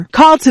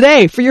Call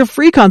today for your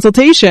free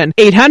consultation.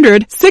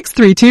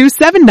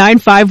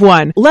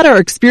 800-632-7951. Let our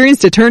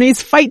experienced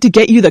attorneys fight to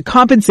get you the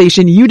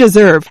compensation you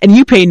deserve, and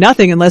you pay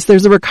nothing unless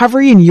there's a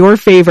recovery in your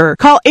favor.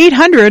 Call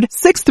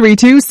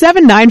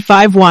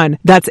 800-632-7951.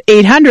 That's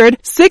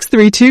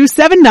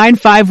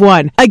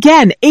 800-632-7951.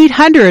 Again,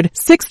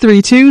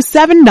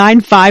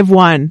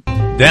 800-632-7951.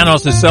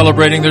 Danos is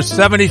celebrating their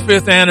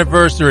 75th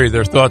anniversary.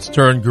 Their thoughts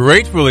turn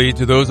gratefully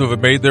to those who have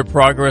made their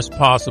progress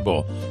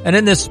possible. And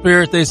in this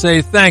spirit, they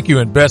say thank you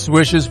and best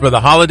wishes for the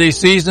holiday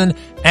season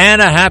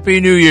and a happy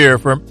new year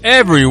from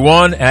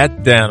everyone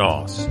at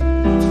Danos.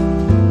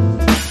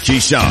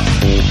 Keyshawn,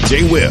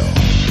 J. Will,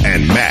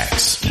 and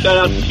Max. Shout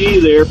out to Key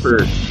there for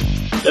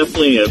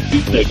definitely a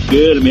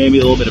good and maybe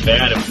a little bit of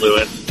bad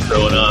influence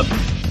growing up.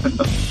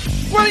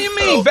 What do you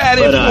mean bad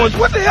influence?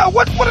 What the hell?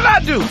 What did I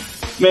do?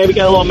 Maybe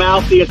got a little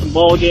mouthy at the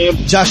ball game.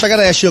 Josh, I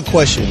gotta ask you a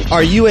question.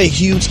 Are you a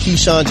huge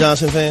Keyshawn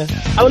Johnson fan?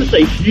 I wouldn't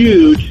say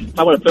huge.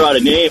 I want to throw out a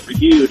name for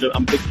huge.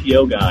 I'm a big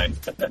T.O. guy.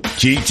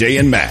 Key, J,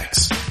 and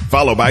Max.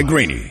 Followed by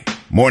Greeny.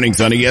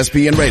 Mornings on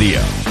ESPN Radio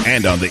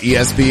and on the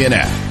ESPN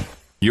app.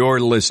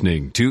 You're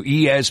listening to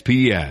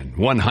ESPN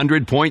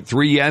 100.3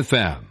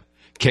 FM.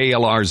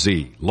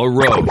 KLRZ,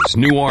 LaRose,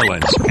 New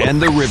Orleans,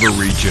 and the River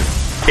Region.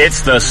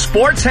 It's the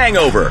Sports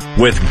Hangover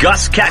with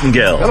Gus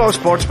Kattengill. Hello,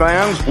 sports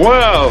fans.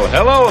 Well,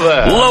 hello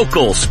there.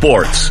 Local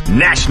sports,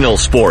 national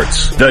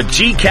sports. The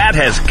GCAT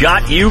has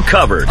got you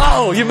covered.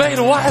 Oh, you made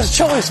a wise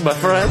choice, my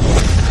friend.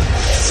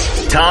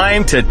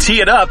 Time to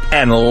tee it up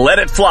and let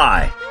it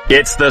fly.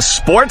 It's the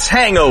Sports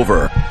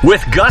Hangover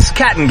with Gus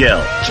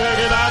Kattengill. Check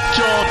it out,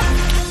 George.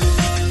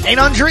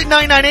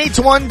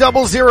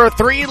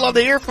 800-998-1003. Love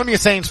to hear from you,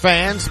 Saints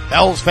fans.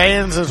 Bells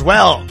fans as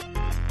well.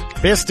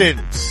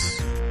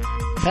 Pistons.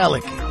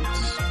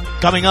 Pelicans.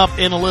 Coming up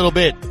in a little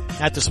bit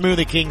at the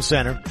Smoothie King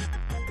Center.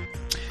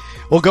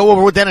 We'll go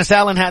over what Dennis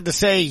Allen had to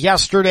say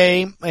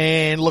yesterday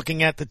and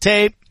looking at the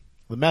tape.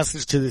 The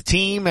message to the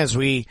team as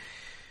we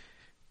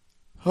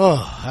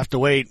have to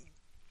wait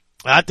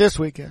not this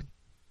weekend,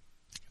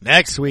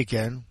 next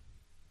weekend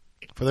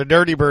for the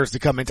Dirty Birds to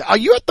come in. Are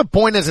you at the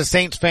point as a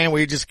Saints fan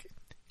where you just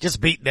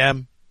beat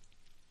them,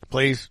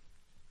 please?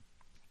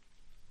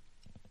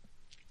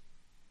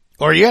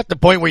 Or are you at the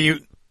point where you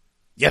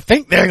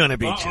think they're going to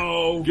beat you?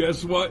 Oh,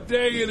 guess what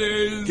day it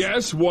is?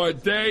 Guess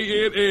what day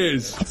it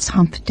is? It's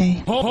hump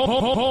day.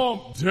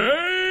 Hump day!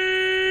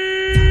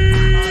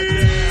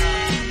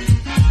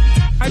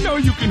 I know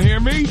you can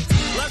hear me.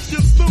 Let's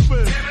get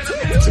stupid.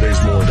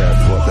 Today's more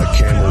that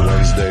Camel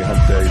Wednesday,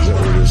 hump day. Is that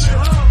what it is?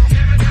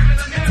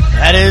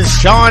 That is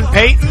Sean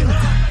Payton.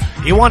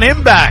 You want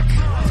him back.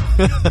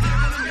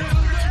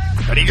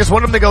 But you just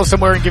want him to go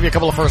somewhere and give you a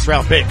couple of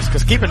first-round picks.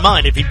 Because keep in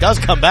mind, if he does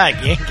come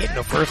back, you ain't getting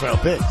no first-round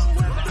picks.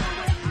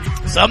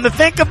 Something to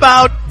think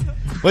about.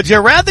 Would you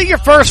rather your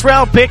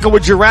first-round pick or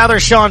would you rather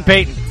Sean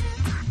Payton?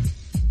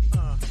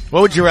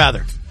 What would you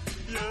rather?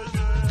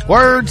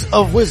 Words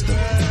of wisdom.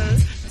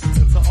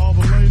 To all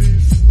the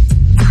ladies,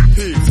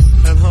 peace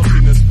and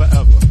humpiness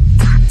forever.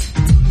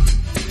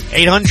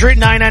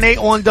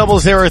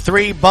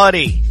 800-998-1003,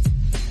 buddy.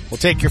 We'll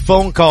take your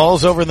phone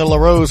calls over in the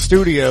LaRose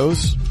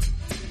studios.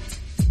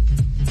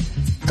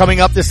 Coming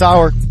up this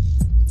hour,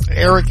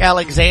 Eric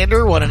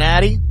Alexander won an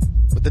Addy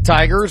with the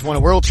Tigers, won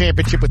a world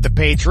championship with the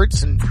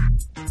Patriots, and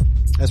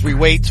as we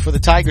wait for the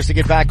Tigers to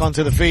get back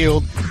onto the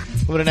field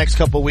over the next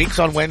couple of weeks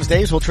on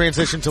Wednesdays, we'll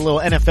transition to a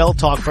little NFL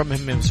talk from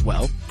him as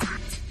well.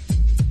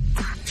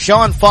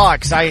 Sean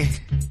Fox, I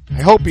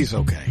hope he's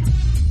okay.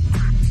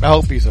 I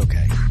hope he's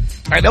okay.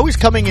 I know he's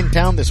coming in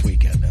town this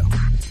weekend, though.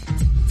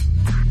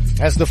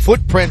 As the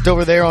footprint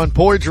over there on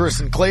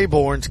Poydras and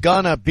Claiborne's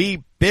gonna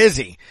be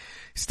busy.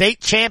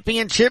 State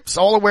championships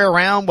all the way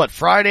around,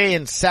 Friday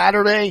and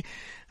Saturday.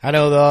 I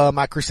know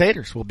my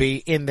Crusaders will be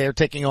in there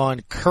taking on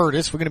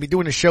Curtis. We're going to be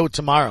doing a show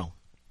tomorrow.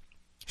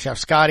 Chef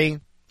Scotty,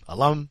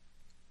 alum,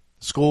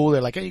 school,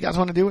 they're like, hey, you guys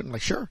want to do it? I'm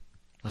like, sure,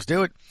 let's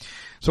do it.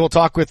 So we'll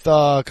talk with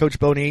Coach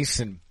Bonice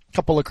and a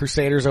couple of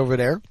Crusaders over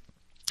there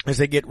as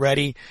they get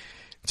ready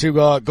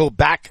to go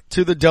back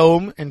to the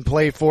Dome and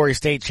play for a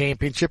state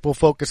championship. We'll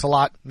focus a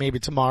lot maybe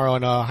tomorrow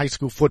on high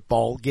school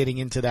football, getting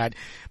into that.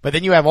 But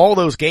then you have all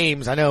those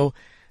games. I know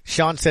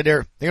Sean said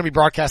they're going to be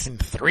broadcasting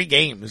 3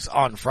 games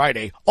on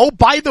Friday. Oh,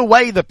 by the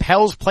way, the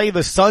Pels play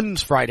the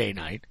Suns Friday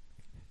night.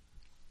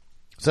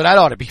 So that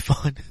ought to be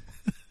fun.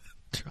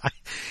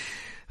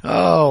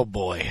 Oh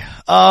boy.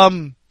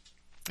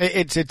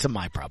 It's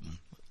my problem.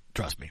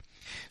 Trust me.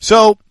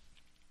 So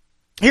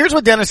here's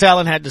what Dennis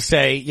Allen had to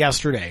say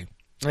yesterday.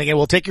 And again,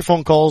 we'll take your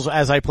phone calls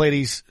as I play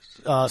these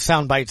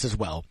sound bites as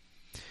well.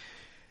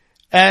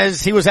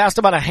 As he was asked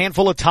about a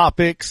handful of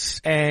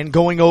topics and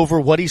going over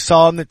what he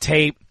saw in the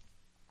tape.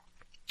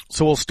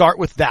 So we'll start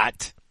with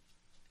that.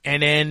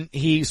 And then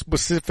he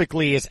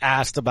specifically is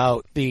asked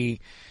about the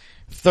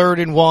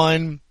 3rd and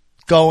 1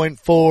 going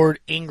forward,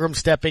 Ingram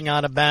stepping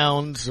out of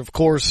bounds, of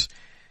course,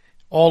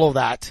 all of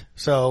that.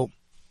 So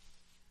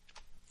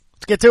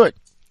let's get to it.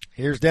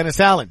 Here's Dennis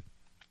Allen.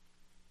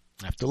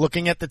 After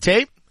looking at the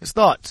tape, his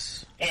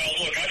thoughts. Well,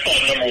 look, I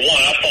thought, number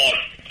one,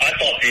 I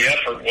thought the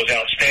effort was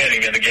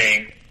outstanding in the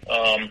game.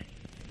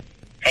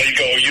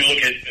 You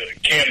look at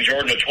Cam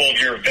Jordan, a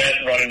 12-year vet,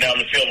 running down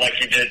the field like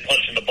he did,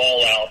 punching the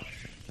ball out,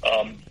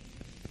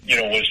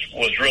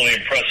 was really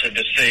impressive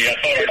to see. I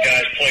thought our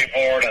guys played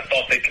hard. I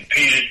thought they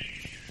competed.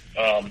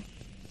 I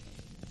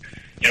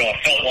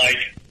felt like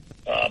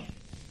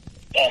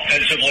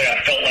offensively,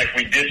 I felt like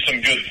we did some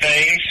good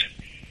things.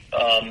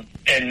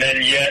 And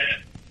then yet,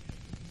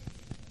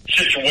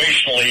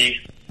 situationally,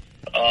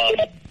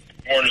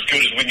 weren't as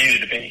good as we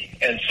needed to be.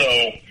 And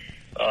so,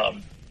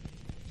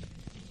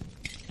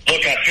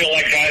 look, I feel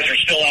like guys are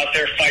still out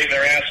there fighting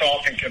their ass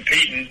off and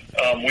competing.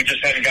 We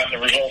just haven't gotten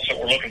the results that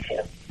we're looking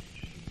for.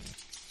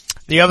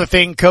 The other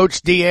thing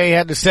Coach D.A.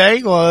 had to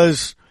say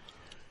was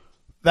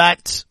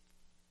that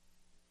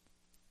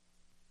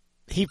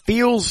he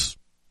feels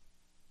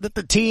that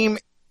the team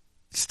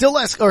he still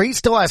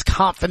has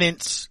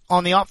confidence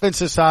on the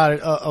offensive side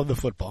of the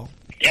football.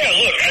 Yeah,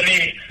 look, I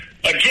mean,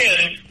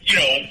 again,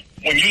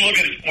 when you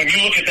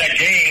look at that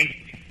game,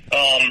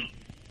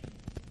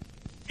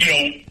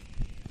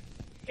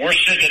 we're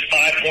sitting at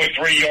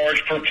 5.3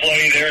 yards per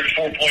play. They're at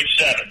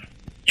 4.7.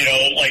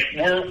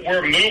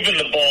 We're moving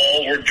the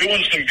ball. We're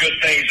doing some good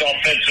things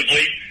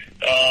offensively,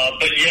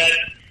 but yet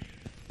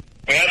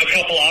we have a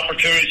couple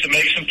opportunities to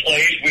make some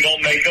plays. We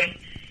don't make them,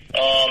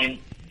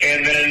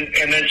 and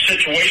then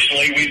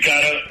situationally we've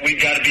got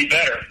to be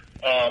better.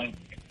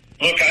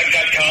 Look, I've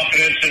got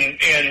confidence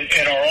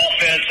in our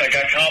offense. I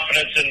got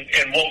confidence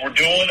in what we're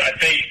doing. I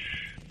think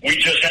we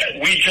just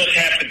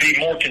have to be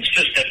more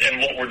consistent in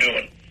what we're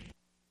doing.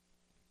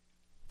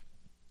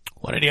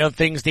 One of the other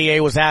things D.A.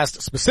 was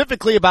asked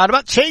specifically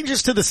about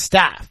changes to the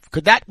staff.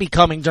 Could that be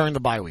coming during the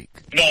bye week?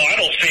 No, I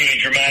don't see any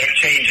dramatic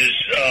changes,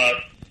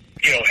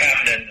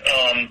 happening.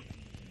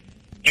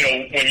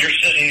 When you're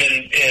sitting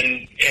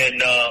in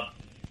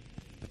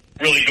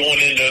really going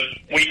into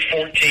week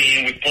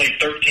 14, we played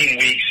 13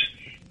 weeks,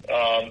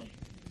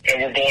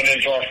 and we're going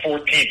into our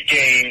 14th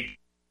game.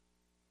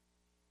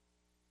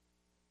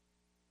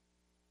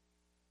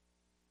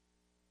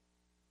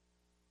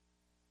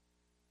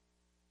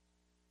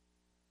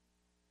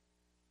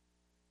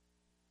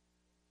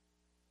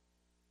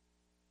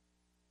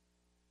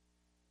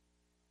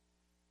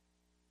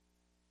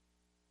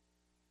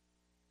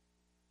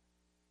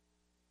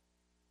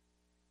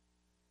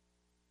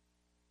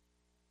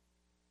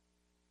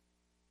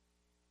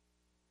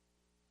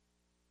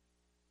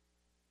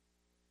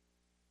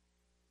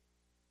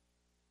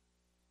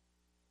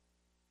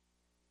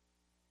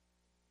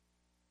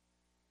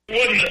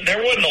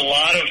 There wasn't a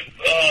lot of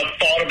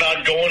thought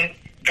about going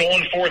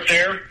for it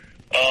there.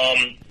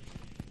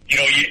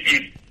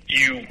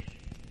 You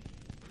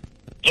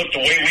look the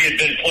way we had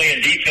been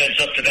playing defense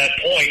up to that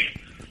point.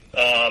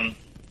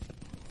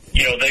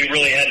 They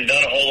really hadn't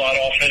done a whole lot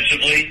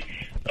offensively.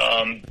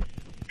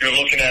 You're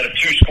looking at a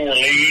 2-score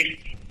lead.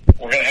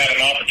 We're going to have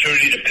an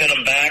opportunity to pin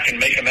them back and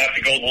make them have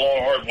to go the long,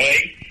 hard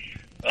way.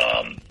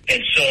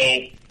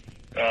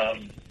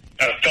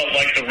 I felt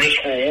like the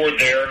risk-reward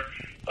there.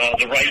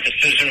 The right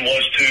decision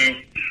was to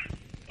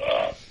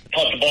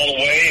punt the ball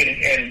away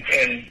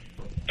and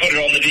put it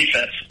on the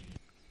defense.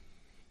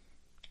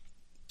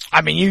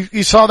 I mean,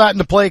 you saw that in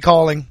the play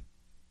calling.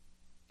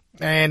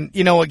 And,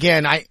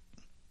 again, I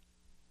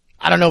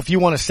don't know if you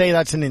want to say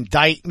that's an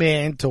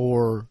indictment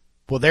or,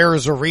 well, there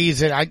is a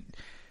reason.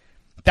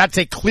 That's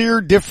a clear,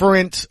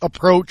 different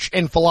approach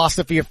and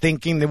philosophy of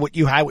thinking than what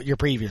you had with your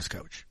previous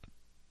coach.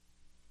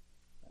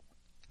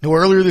 Who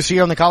earlier this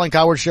year on the Colin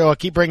Cowherd Show, I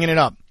keep bringing it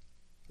up.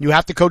 You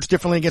have to coach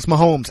differently against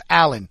Mahomes,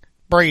 Allen,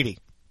 Brady,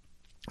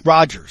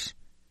 Rodgers.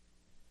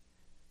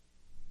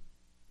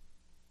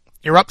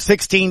 You're up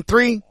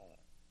 16-3.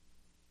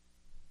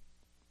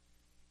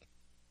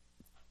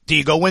 Do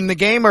you go win the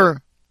game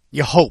or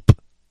you hope?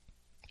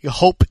 You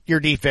hope your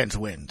defense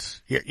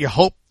wins. You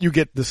hope you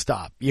get the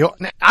stop.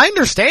 I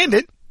understand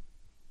it,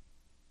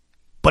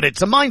 but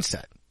it's a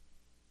mindset.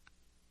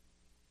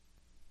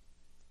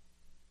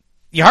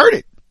 You heard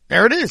it.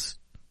 There it is.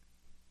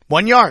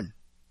 1 yard.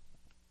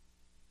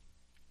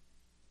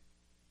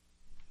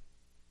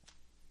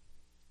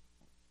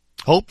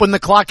 Hope when the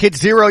clock hits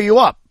 0, you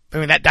up. I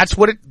mean, that's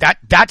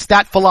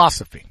that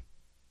philosophy.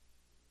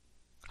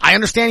 I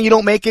understand you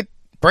don't make it.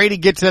 Brady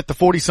gets it at the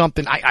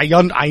 40-something. I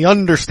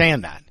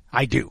understand that.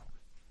 I do.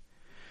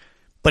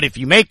 But if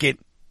you make it,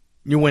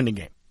 you win the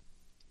game.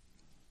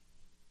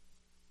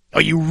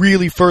 Or you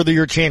really further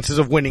your chances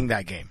of winning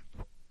that game.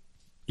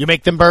 You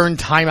make them burn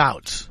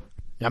timeouts.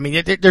 I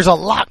mean, there's a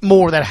lot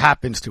more that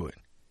happens to it.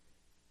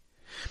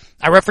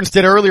 I referenced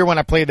it earlier when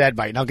I played that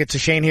bite, and I'll get to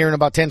Shane here in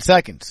about 10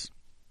 seconds.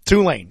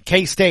 Tulane,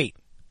 K-State,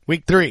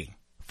 week 3,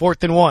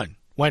 4th and 1,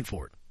 went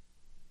for it.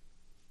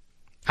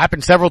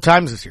 Happened several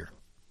times this year.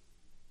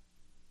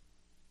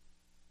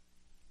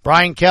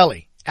 Brian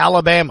Kelly,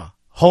 Alabama,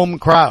 home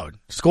crowd,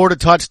 scored a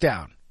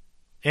touchdown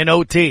in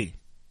OT.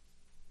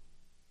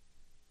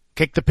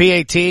 Kicked the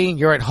PAT,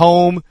 you're at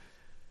home.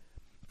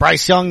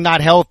 Bryce Young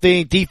not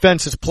healthy,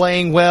 defense is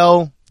playing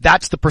well.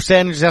 That's the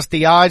percentage, that's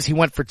the odds. He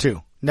went for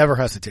 2. Never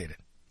hesitated.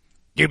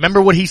 Do you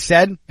remember what he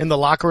said in the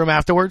locker room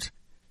afterwards?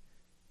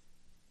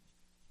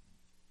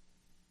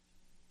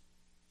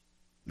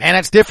 Man,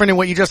 that's different than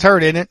what you just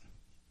heard, isn't it?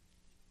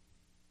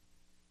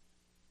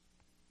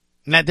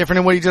 Isn't that different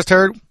than what you just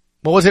heard?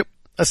 What was it,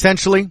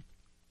 essentially?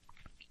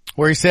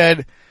 Where he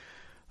said,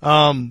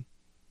 I'm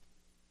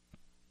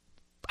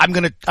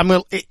gonna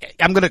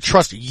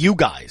trust you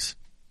guys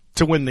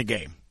to win the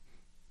game.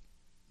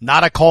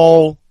 Not a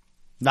call,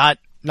 not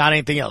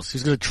anything else.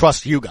 He's gonna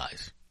trust you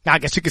guys. Now, I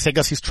guess you could say,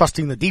 Gus, he's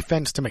trusting the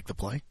defense to make the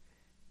play.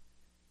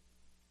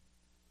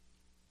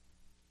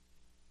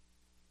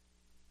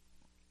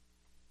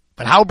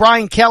 But how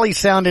Brian Kelly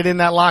sounded in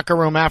that locker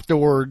room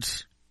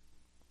afterwards,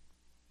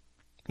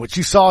 what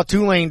you saw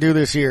Tulane do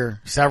this year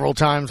several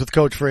times with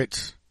Coach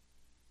Fritz,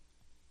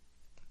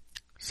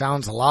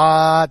 sounds a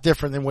lot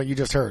different than what you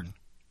just heard.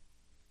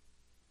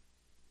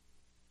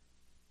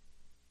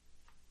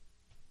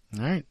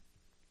 All right.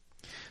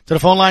 To the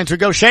phone lines we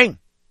go. Shane,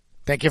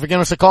 thank you for giving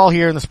us a call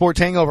here in the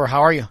Sports Hangover.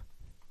 How are you?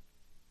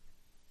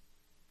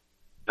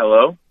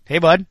 Hello? Hey,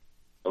 bud.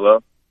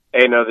 Hello?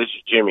 Hey, no, this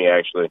is Jimmy,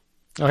 actually.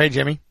 Oh, hey,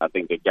 Jimmy. I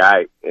think the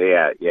guy,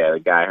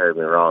 the guy heard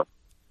me wrong.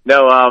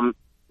 No,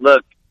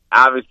 look,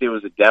 obviously it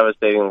was a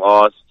devastating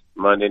loss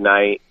Monday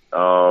night.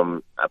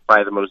 Probably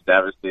the most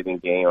devastating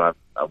game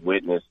I've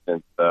witnessed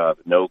since the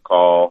no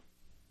call,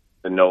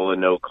 the NOLA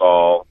no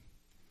call.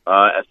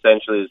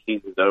 Essentially, the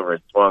season's over.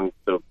 It swung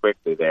so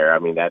quickly there. I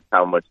mean, that's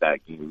how much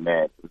that game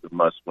meant. It was a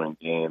must-win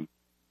game.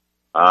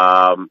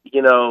 I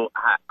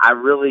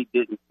really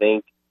didn't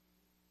think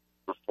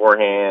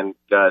beforehand,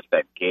 Gus,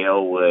 that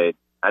Gail would.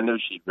 I knew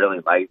she really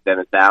liked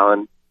Dennis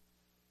Allen,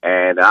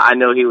 and I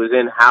know he was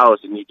in-house,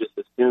 and you just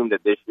assumed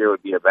that this year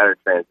would be a better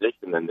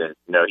transition than this.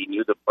 You know, he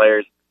knew the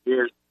players for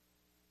years,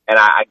 and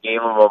I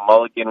gave him a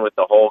mulligan with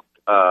the whole,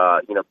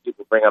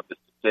 people bring up the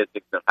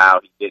statistics of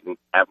how he didn't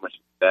have much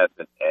success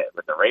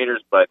with the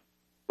Raiders, but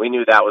we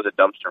knew that was a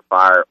dumpster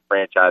fire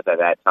franchise at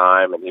that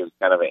time, and he was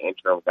kind of an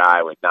interim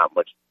guy with not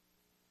much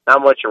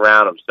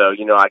around him. So,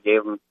 I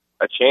gave him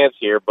a chance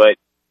here, but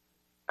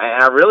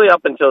I really,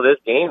 up until this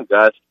game,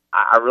 Gus,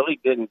 I really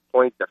didn't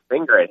point the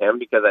finger at him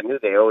because I knew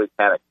they always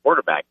had a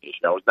quarterback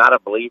issue. I was not a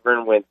believer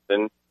in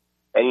Winston.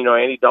 And,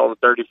 Andy Dalton's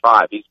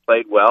 35. He's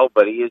played well,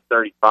 but he is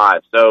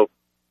 35. So,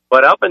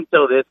 but up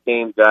until this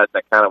game, Gus, I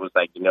kind of was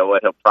like, you know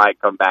what, he'll probably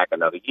come back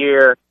another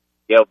year.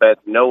 Gail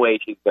Betts, no way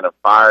she's going to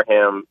fire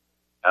him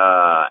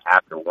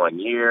after 1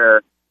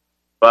 year.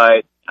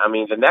 But,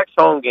 the next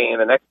two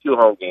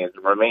home games,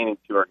 the remaining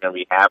two are going to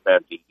be half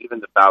empty,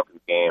 even the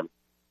Falcons game.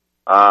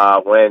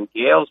 When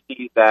Gail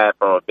sees that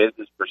from a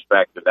business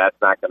perspective, that's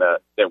not going to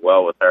sit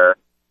well with her.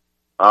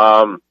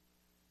 And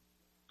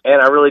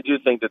I really do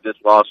think that this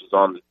loss was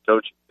on the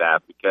coaching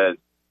staff because,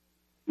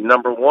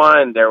 number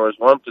one, there was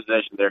one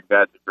position there,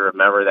 Gus, if you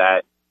remember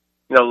that.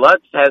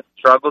 Lutz has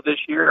struggled this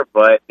year,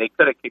 but they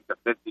could have kicked a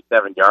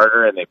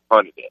 57-yarder and they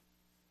punted it.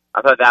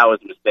 I thought that was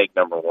mistake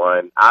number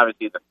one.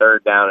 Obviously, the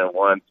 3rd down and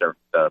 1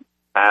 to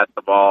pass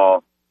the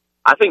ball.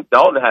 I think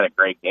Dalton had a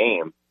great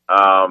game.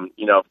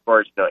 Of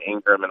course,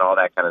 Ingram and all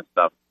that kind of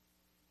stuff.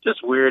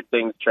 Just weird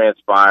things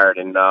transpired.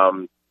 And,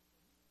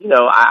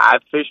 I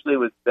officially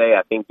would say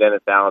I think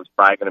Dennis Allen's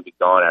probably going to be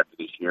gone after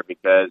this year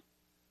because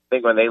I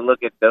think when they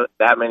look at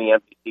that many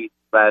empty seats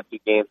the last 2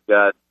 games,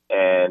 Gus,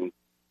 and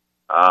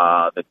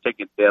the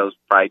ticket sales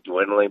probably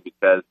dwindling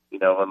because,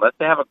 unless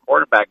they have a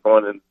quarterback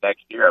going in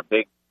next year, a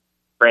big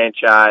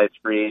franchise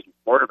free agent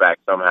quarterback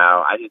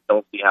somehow, I just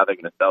don't see how they're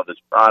going to sell this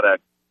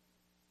product.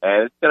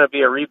 And it's going to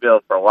be a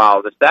rebuild for a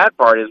while. The sad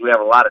part is we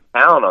have a lot of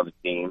talent on the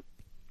team,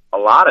 a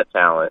lot of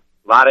talent,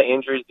 a lot of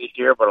injuries this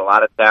year, but a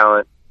lot of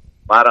talent,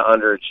 a lot of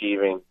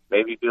underachieving.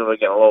 Maybe people are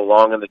getting a little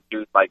long in the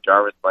tooth like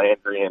Jarvis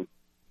Landry and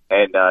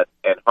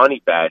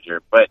Honey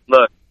Badger. But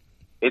look,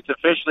 it's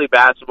officially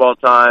basketball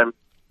time.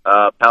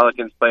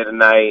 Pelicans play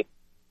tonight.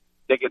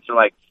 Tickets are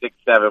like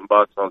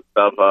 $6-7 on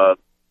StubHub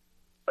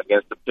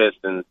against the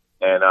Pistons.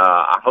 And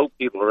I hope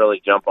people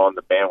really jump on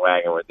the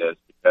bandwagon with this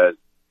because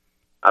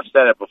I've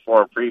said it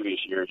before in previous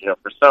years.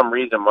 For some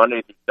reason,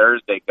 Monday through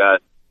Thursday,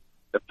 Gus,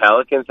 the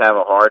Pelicans have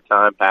a hard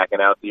time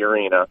packing out the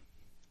arena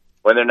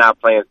when they're not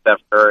playing Steph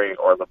Curry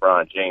or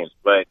LeBron James.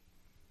 But,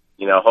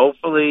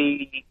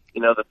 hopefully,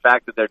 the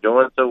fact that they're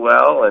doing so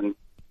well and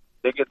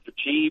tickets are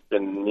cheap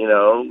and,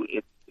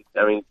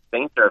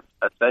 things are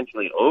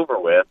essentially over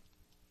with.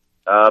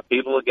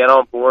 People will get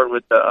on board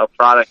with a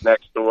product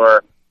next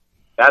door.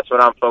 That's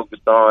what I'm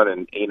focused on.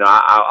 And,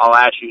 I'll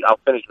ask you, I'll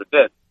finish with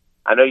this.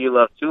 I know you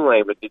love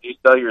Tulane, but did you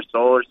sell your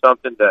soul or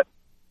something to,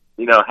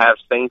 have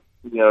Saints,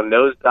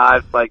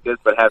 nosedives like this,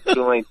 but have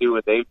Tulane do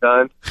what they've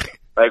done?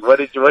 Like, what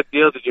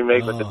deal did you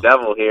make with the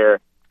devil here?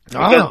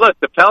 Because look,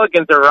 the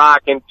Pelicans are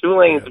rocking,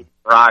 Tulane's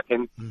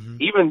rocking. Mm-hmm.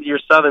 Even your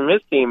Southern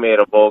Miss team made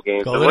a bowl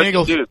game. Golden so what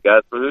Eagles. You do,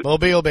 Gus?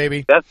 Mobile,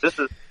 baby. This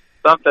is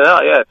something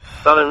else. Yeah,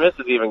 Southern Miss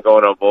is even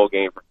going to a bowl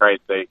game for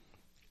Christ's sake.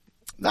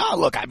 No,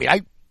 look, I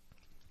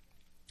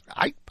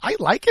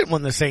like it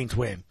when the Saints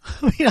win.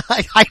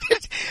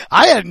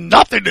 I had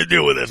nothing to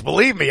do with this.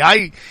 Believe me,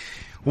 I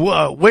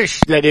wish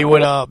that they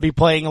would be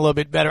playing a little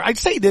bit better. I'd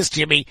say this,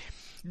 Jimmy.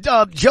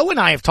 Joe and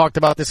I have talked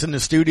about this in the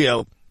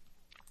studio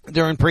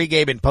during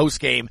pregame and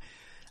postgame.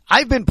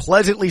 I've been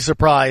pleasantly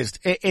surprised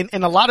in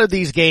a lot of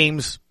these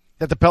games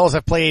that the Pels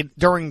have played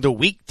during the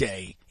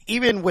weekday,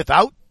 even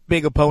without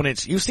big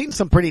opponents. You've seen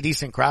some pretty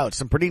decent crowds,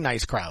 some pretty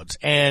nice crowds.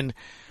 And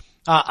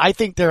I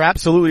think there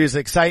absolutely is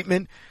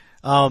excitement.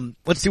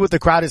 Let's see what the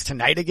crowd is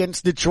tonight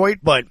against Detroit,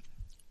 but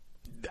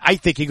I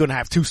think you're going to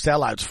have 2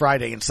 sellouts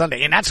Friday and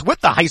Sunday. And that's with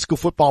the high school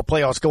football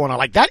playoffs going on.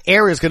 Like, that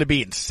area is going to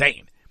be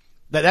insane.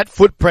 That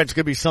footprint's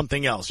going to be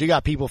something else. You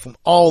got people from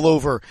all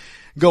over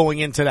going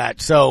into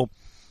that. So,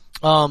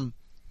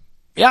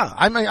 yeah,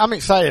 I'm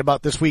excited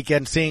about this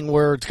weekend, seeing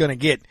where it's going to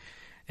get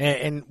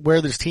and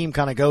where this team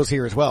kind of goes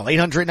here as well.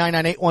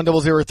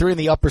 800-998-1003 in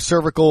the Upper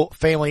Cervical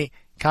Family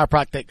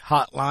Chiropractic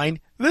Hotline.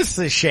 This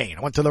is Shane.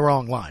 I went to the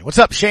wrong line. What's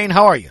up, Shane?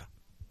 How are you?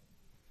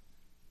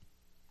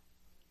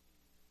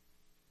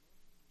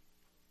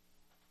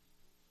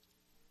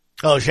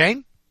 Oh,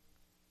 Shane?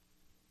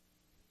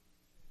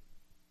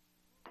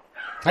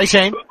 Hey,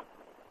 Shane.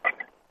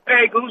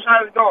 Hey, Goose,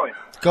 how's it going?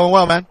 Going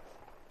well, man.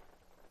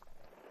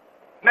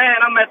 Man,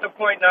 I'm at the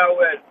point now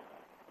where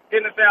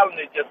Dennis Allen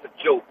is just a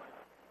joke.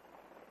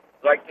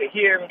 Like, to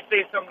hear him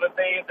say some of the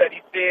things that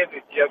he says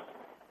is just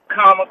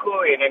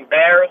comical and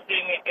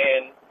embarrassing,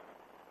 and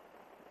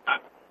I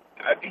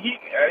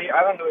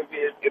don't know if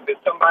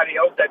it's somebody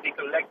else that they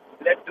can let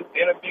do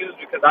interviews,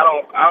 because I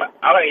don't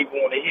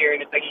even want to hear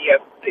anything he has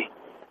to say.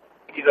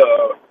 He's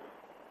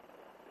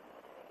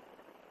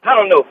I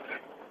don't know.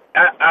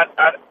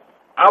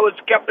 I was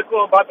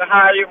skeptical about the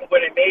hire when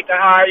they made the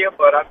hire,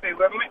 but I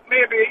think, well,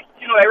 maybe,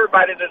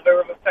 everybody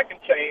deserves a second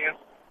chance,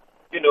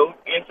 in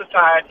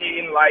society,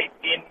 in life,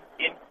 in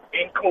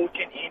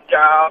coaching, in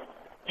job.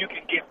 You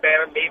can get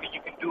better. Maybe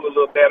you can do a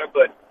little better,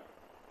 but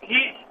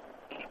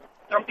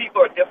some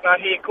people are just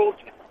not head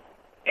coaches.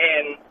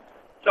 And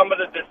some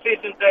of the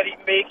decisions that he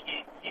makes,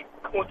 he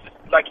coaches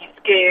like he's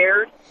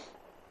scared.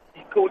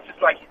 He coaches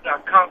like he's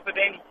not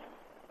confident.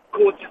 He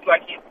coaches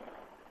like he's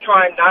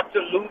trying not to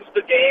lose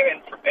the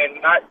game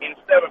and not,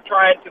 instead of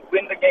trying to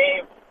win the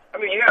game. I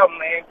mean, yeah,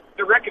 man,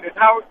 the record is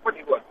 4-7,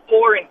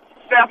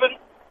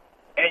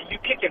 and you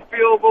kicking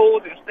field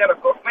goals instead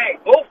of go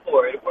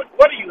for it.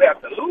 What do you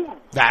have to lose?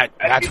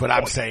 That's what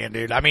I'm saying,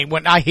 dude. I mean,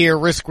 when I hear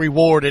risk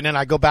reward, and then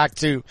I go back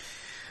to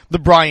the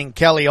Brian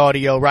Kelly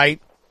audio,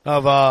 right,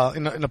 of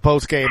in the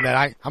post game, that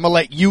I'm gonna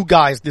let you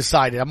guys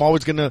decide it. I'm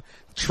always gonna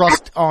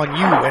trust on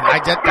you,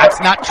 and that's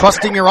not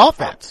trusting your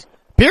offense.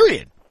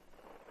 Period.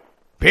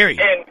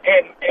 And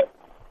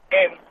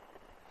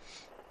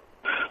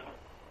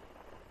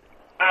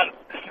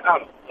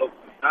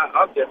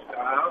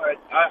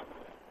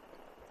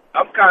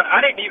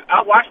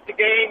I watched the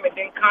game and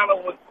then kind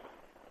of was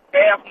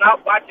half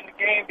not watching the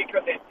game,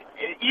 because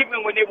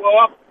even when they were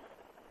up,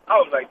 I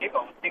was like, they're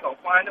gonna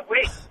find a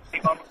way.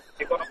 They're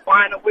gonna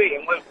find a way.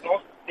 And once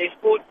they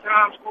scored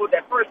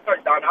that first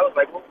touchdown, I was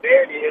like, well,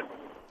 there it is.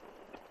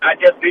 I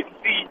just didn't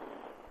see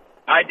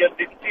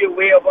a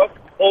way of us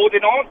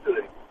holding on to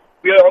it.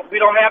 We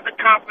don't have the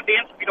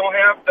confidence. We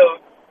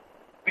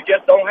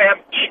just don't have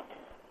it.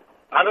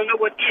 I don't know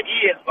what it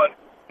is, but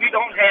we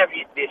don't have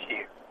it this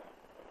year.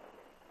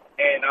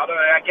 And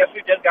I guess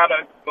we just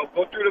gotta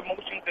go through the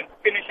motions and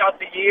finish out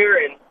the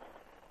year. And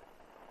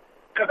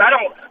because I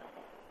don't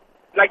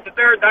like the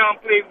third down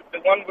play, the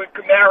one with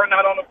Kamara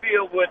not on the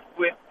field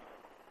with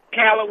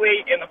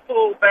Callaway and the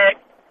fullback,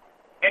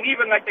 and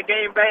even like the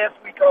game last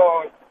week,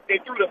 they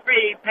threw the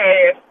fade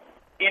pass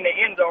in the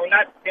end zone,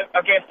 not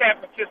against San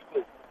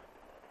Francisco,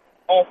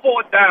 on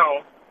 4th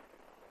down,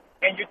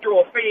 and you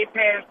throw a fade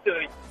pass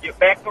to your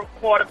backup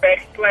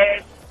quarterback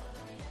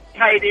 /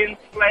 tight end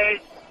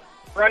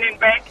 / running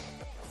back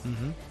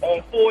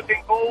on 4th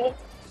and goal.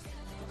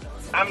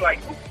 I'm like,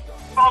 who's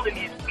calling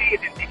these plays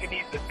and making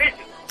these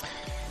decisions?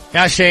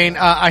 Yeah, Shane,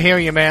 I hear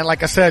you, man.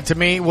 Like I said, to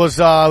me, it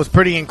was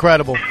pretty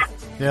incredible.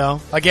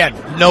 Again,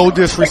 no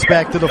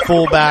disrespect to the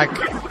fullback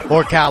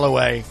or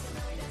Callaway,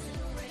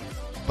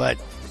 but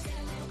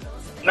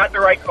not the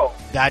right call.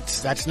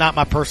 That's not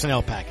my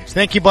personnel package.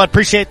 Thank you, bud.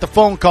 Appreciate the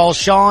phone call.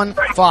 Sean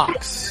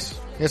Fox.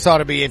 This ought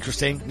to be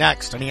interesting.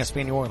 Next on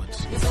ESPN New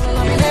Orleans.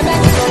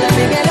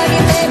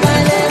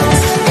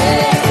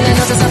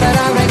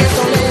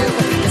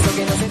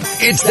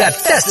 It's that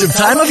festive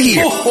time of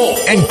year,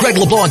 and Greg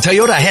LeBlanc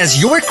Toyota has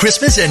your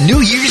Christmas and New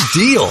Year's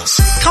deals.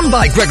 Come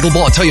by Greg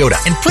LeBlanc Toyota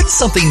and put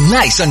something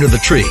nice under the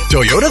tree.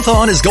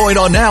 Toyotathon is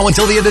going on now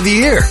until the end of the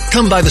year.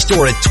 Come by the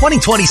store at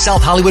 2020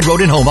 South Hollywood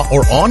Road in Houma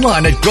or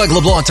online at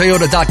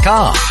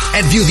GregLeBlancToyota.com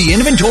and view the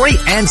inventory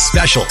and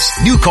specials.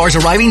 New cars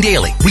arriving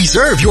daily.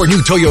 Reserve your new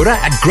Toyota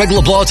at Greg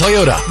LeBlanc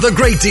Toyota. The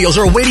great deals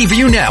are waiting for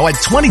you now at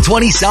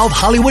 2020 South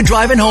Hollywood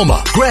Drive in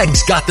Houma.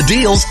 Greg's got the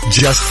deals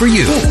just for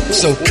you.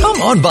 So come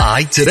on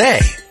by today.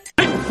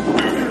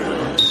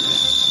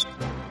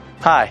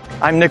 Hi,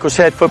 I'm Nicholls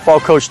head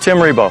football coach Tim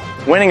Rebo.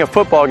 Winning a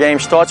football game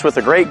starts with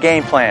a great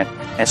game plan,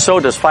 and so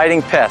does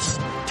fighting pests.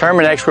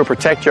 Terminex will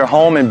protect your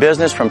home and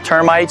business from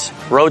termites,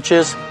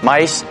 roaches,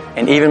 mice,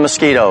 and even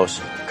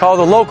mosquitoes. Call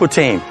the local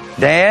team,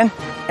 Dan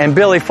and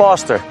Billy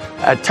Foster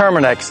at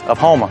Terminex of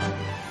Houma.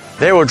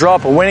 They will draw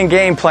up a winning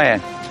game plan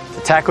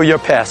to tackle your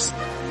pests.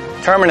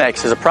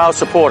 Terminex is a proud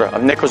supporter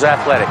of Nichols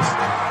Athletics.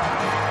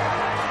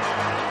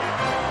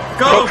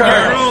 Go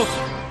Colonels!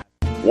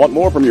 Want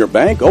more from your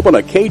bank? Open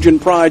a Cajun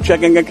Pride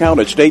checking account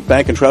at State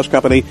Bank and Trust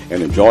Company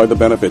and enjoy the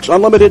benefits.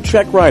 Unlimited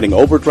check writing,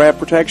 overdraft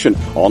protection,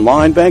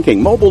 online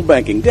banking, mobile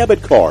banking,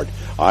 debit card,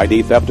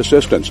 ID theft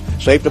assistance,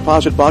 safe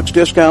deposit box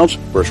discounts,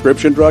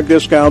 prescription drug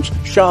discounts,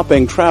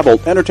 shopping, travel,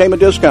 entertainment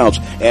discounts,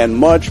 and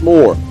much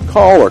more.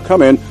 Call or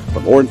come in for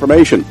more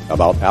information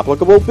about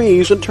applicable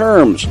fees and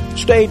terms.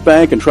 State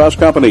Bank and Trust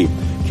Company.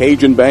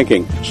 Cajun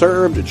Banking,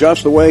 served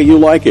just the way you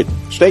like it.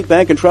 State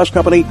Bank and Trust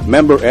Company,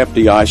 member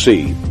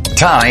FDIC.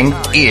 Time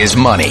is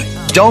money.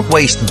 Don't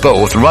waste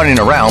both running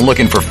around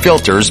looking for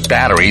filters,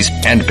 batteries,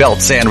 and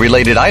belt sand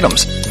related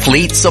items.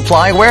 Fleet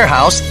Supply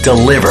Warehouse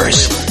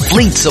delivers.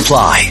 Fleet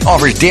Supply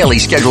offers daily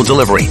scheduled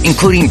delivery,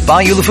 including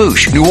Bayou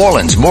Lafourche, New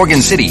Orleans,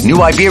 Morgan City,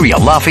 New Iberia,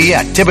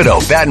 Lafayette,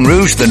 Thibodaux, Baton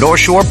Rouge, the North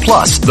Shore,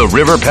 plus the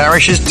river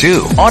parishes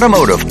too.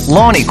 Automotive,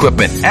 lawn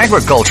equipment,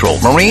 agricultural,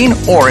 marine,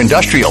 or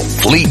industrial.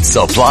 Fleet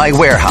Supply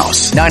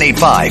Warehouse,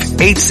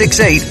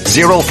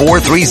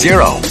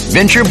 985-868-0430.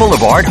 Venture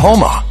Boulevard,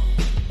 Houma.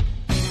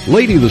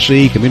 Lady of the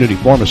Sea Community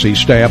Pharmacy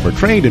staff are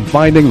trained in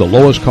finding the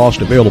lowest cost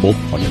available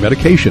on your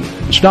medication.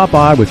 Stop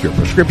by with your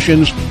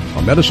prescriptions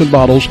or medicine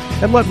bottles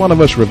and let one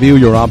of us review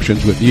your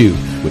options with you.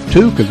 With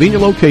 2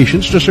 convenient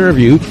locations to serve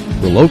you,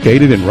 we're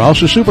located in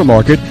Rouse's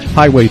Supermarket,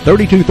 Highway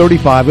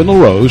 3235 in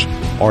LaRose,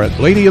 or at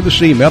Lady of the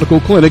Sea Medical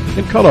Clinic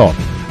in Cutoff.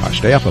 Our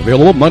staff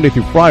available Monday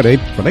through Friday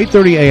from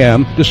 8:30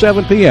 a.m. to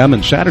 7 p.m.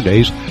 and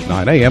Saturdays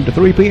 9 a.m. to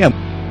 3 p.m.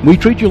 We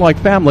treat you like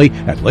family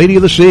at Lady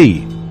of the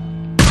Sea.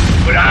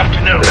 Good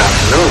afternoon.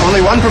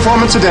 Only one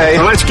performance a day.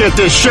 Well, let's get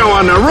this show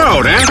on the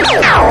road, eh?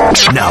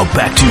 Now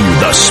back to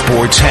the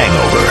Sports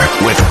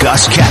Hangover with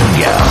Gus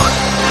Kattengell.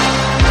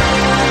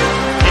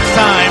 It's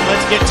time.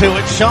 Let's get to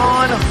it.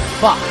 Sean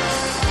Fox.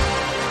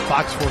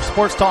 Fox for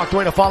Sports Talk.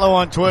 Doing a follow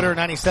on Twitter,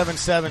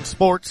 97.7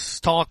 Sports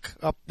Talk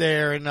up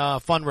there in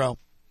Fun Row.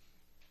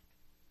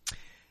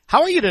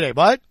 How are you today,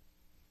 bud?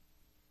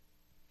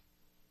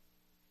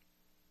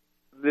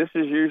 This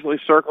is usually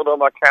circled on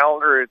my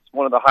calendar. It's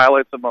one of the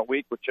highlights of my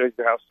week, which shows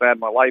you how sad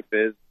my life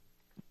is.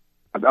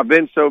 I've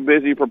been so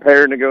busy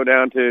preparing to go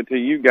down to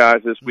you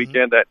guys this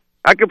weekend that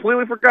I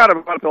completely forgot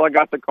about it until I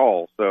got the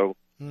call. So,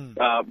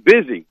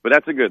 busy, but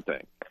that's a good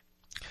thing.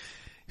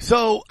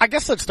 So, I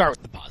guess let's start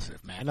with the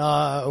positive, man.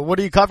 What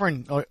are you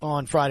covering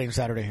on Friday and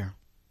Saturday here?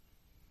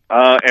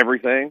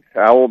 Everything.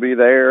 I will be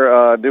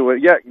there,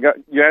 doing,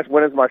 you asked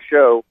when is my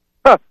show.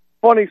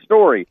 Funny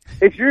story.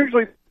 It's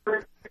usually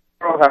to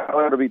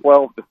be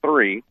 12 to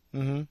 3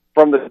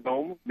 from the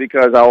Dome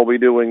because I will be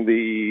doing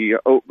the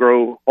Oak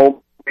Grove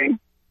home game.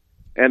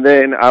 And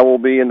then I will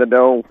be in the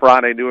Dome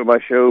Friday doing my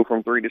show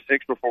from 3 to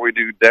 6 before we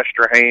do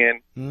Destrehan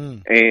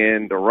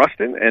and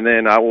Ruston. And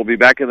then I will be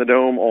back in the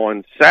Dome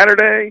on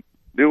Saturday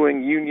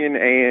doing Union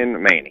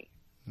and Manny.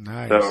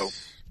 Nice. So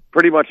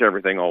pretty much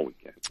everything all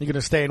weekend. You going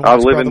to stay and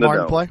watch Brother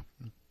Martin play?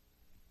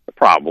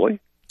 Probably.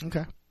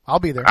 Okay. I'll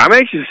be there. I'm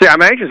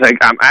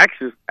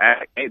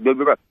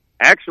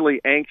actually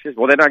anxious.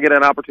 Well, then I get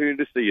an opportunity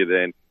to see you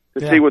then,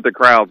 to see what the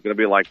crowd's going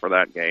to be like for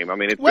that game. I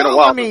mean, it's been a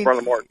while since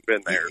Brother Martin's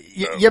been there.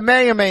 So. You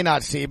may or may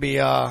not see me.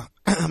 I'm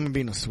going to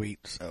be in a suite,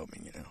 so, I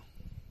mean, you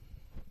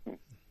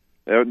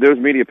know. Those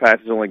media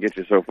passes only get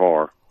you so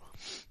far.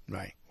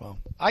 Right. Well,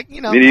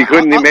 you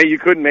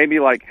couldn't maybe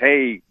like,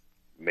 hey,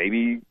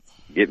 maybe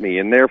get me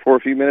in there for a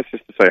few minutes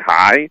just to say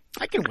hi.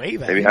 I can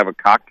wave at Maybe you. have a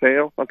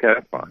cocktail. Okay,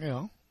 that's fine. You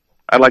know,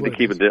 I'd like to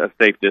keep a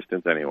safe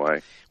distance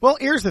anyway. Well,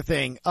 here's the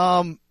thing.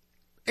 And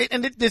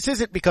this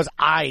isn't because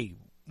I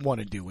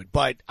want to do it,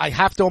 but I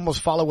have to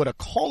almost follow what a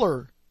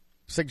caller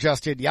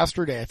suggested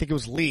yesterday. I think it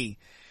was Lee.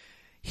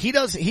 He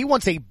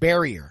wants a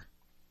barrier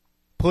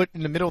put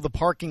in the middle of the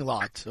parking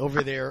lot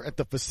over there at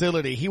the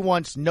facility. He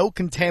wants no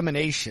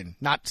contamination,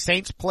 not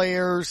Saints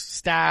players,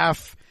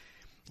 staff,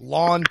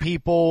 lawn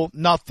people,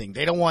 nothing.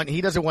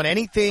 He doesn't want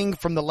anything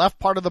from the left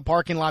part of the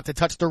parking lot to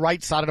touch the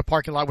right side of the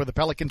parking lot where the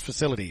Pelicans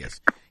facility is.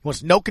 He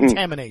wants no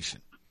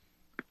contamination.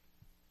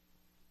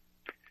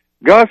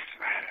 Gus,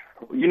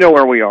 you know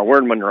where we are. We're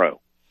in Monroe.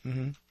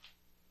 I'm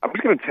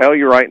just going to tell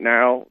you right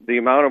now, the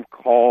amount of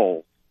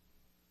calls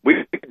we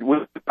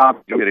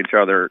stop at each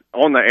other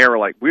on the air,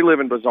 like we live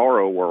in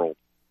bizarro world.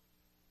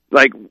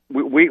 Like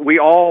we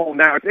all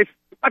now, it's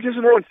not just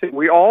in Orleans City.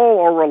 We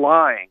all are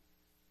relying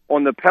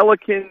on the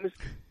Pelicans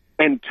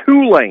and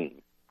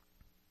Tulane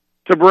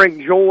to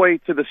bring joy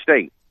to the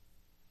state.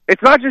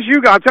 It's not just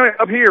you guys. I'm telling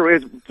you, up here,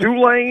 it's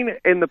Tulane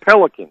and the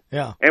Pelicans.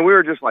 Yeah. And we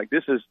were just like,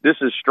 this is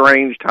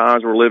strange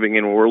times we're living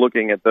in when we're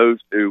looking at those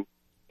two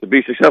to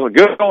be successful.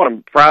 Good on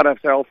them. Proud of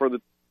hell for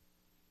the.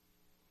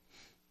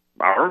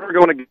 I remember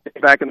going to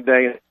get back in the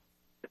day,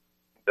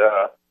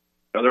 and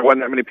there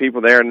wasn't that many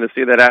people there, and to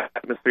see that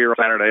atmosphere on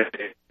Saturday.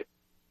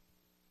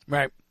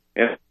 Right.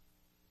 Yeah.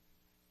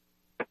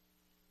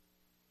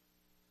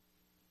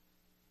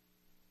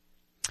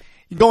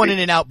 You're going in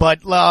and out,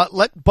 but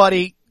let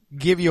Buddy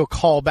give you a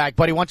call back.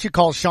 Buddy, why don't you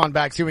call Sean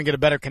back, see if we can get a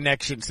better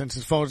connection since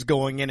his phone's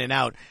going in and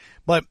out.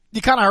 But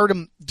you kind of heard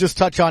him just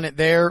touch on it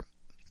there.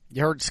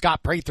 you heard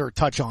Scott Prather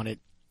touch on it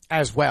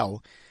as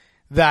well,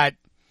 that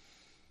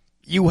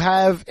you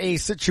have a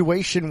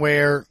situation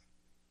where,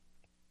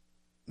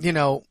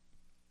 there's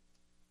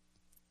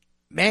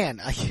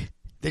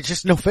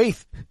just no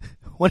faith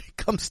when it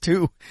comes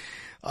to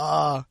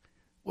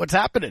what's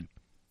happening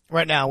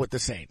right now with the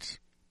Saints.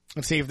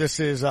 Let's see if this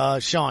is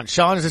Sean.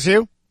 Sean, is this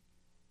you?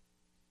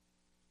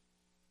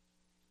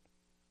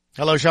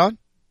 Hello, Sean?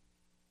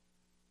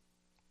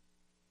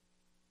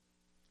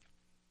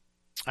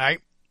 All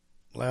right.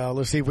 Well,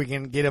 let's see if we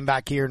can get him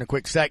back here in a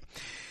quick sec.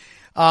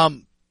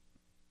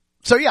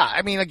 So yeah,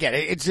 I mean, again,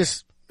 it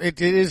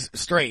is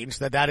strange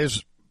that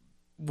is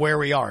where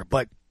we are,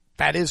 but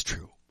that is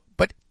true.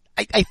 But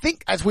I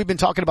think, as we've been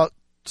talking about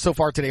so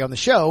far today on the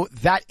show,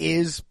 that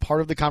is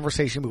part of the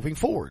conversation moving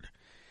forward.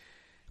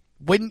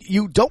 When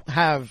you don't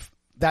have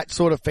that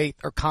sort of faith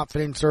or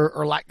confidence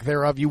or lack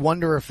thereof, you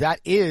wonder if that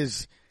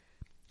is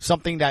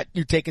something that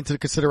you take into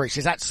consideration.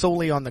 Is that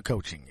solely on the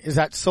coaching? Is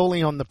that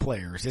solely on the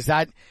players? Is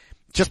that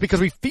just because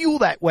we feel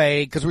that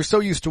way because we're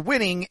so used to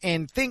winning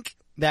and think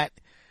that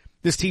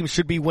this team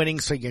should be winning,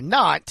 so you're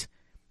not,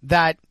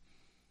 that's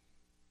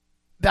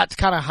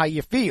kind of how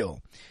you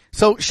feel.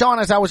 So, Sean,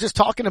 as I was just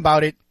talking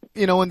about it,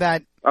 in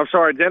that... I'm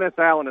sorry, Dennis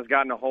Allen has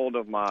gotten a hold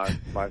of my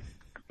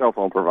cell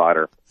phone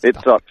provider. It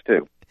sucks,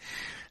 too.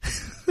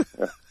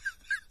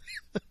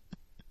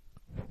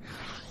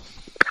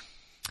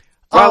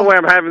 By the way,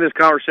 I'm having this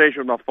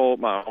conversation with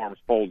my arms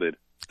folded.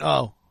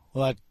 Oh,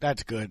 well,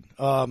 that's good.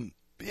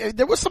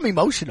 There was some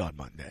emotion on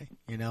Monday,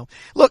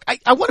 Look,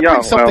 I want to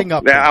bring something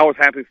up. Yeah, I was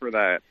happy for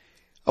that.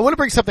 I want to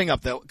bring something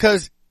up, though,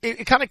 because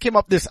it kind of came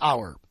up this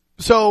hour.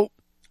 So,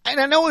 and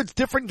I know it's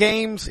different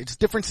games, it's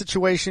different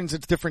situations,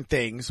 it's different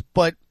things,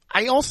 but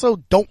I also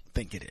don't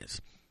think it is.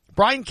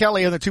 Brian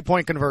Kelly on the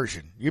 2-point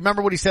conversion. You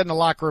remember what he said in the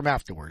locker room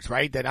afterwards,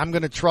 right? That I'm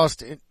going to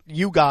trust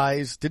you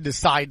guys to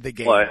decide the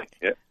game.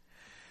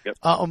 Yep.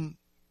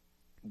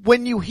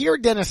 When you hear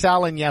Dennis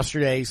Allen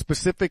yesterday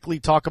specifically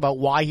talk about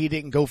why he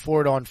didn't go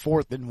for it on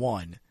 4th and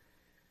 1,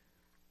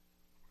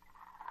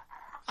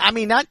 I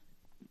mean,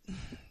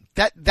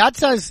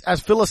 that's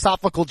as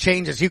philosophical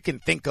change as you can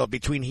think of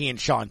between he and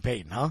Sean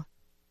Payton, huh?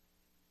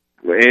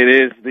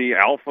 It is the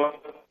alpha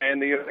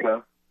and the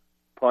omega,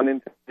 pun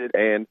intended.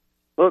 And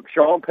look,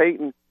 Sean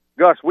Payton,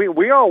 Gus,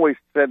 we always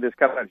said this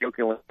kind of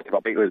jokingly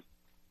about Payton was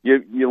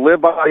you live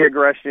by the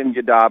aggression,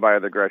 you die by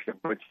the aggression.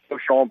 But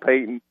Sean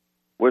Payton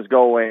was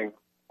going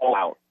all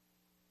out.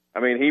 I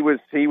mean, he was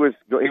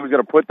going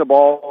to put the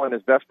ball in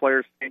his best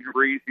player's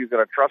injuries. He was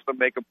going to trust them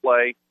make a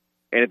play,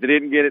 and if they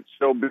didn't get it,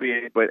 so be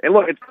it. But and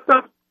look, it's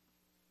not.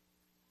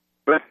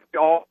 But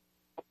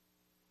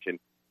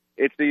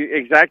it's the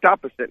exact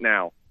opposite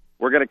now.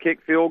 We're going to kick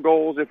field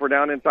goals if we're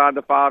down inside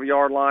the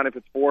 5-yard line. If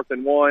it's 4th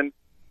and 1,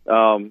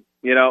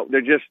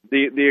 they're just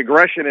the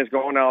aggression is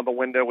going out the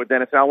window with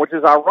Dennis Allen, which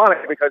is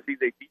ironic because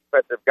he's a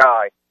defensive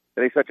guy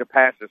and he's such a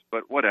passes.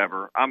 But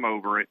whatever, I'm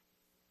over it.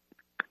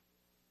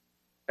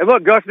 And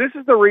look, Gus, this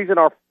is the reason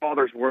our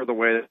fathers were the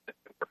way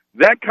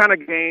that kind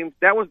of game.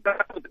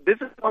 This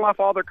is why my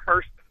father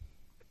cursed.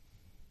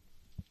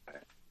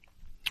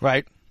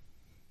 Right.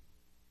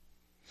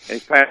 And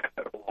he passed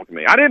it along to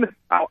me.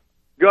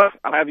 Gus,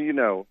 I'll have you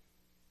know,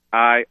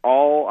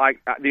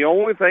 the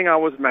only thing I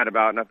was mad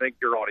about, and I think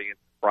your audience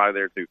is probably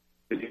there too,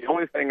 is the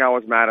only thing I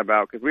was mad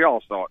about, because we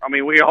all saw it. I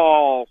mean, we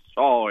all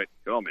saw it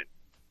coming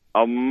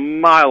a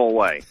mile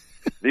away.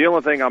 The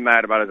only thing I'm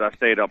mad about is I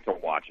stayed up to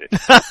watch it.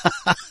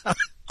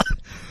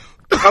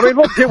 I mean,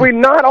 look, did we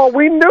not?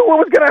 We knew what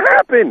was going to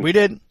happen. We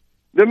did.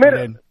 The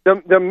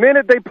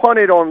minute they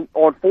punted on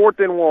 4th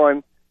and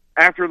 1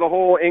 after the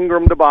whole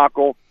Ingram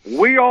debacle,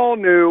 we all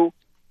knew,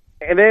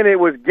 and then it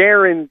was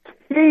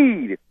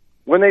guaranteed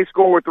when they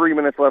scored with 3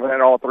 minutes left and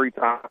had all 3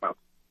 timeouts.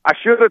 I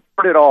should have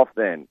turned it off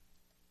then.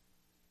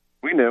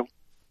 We knew.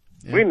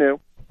 Yeah. We knew.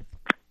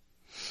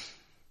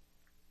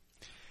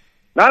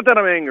 Not that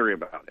I'm angry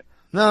about it.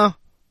 No.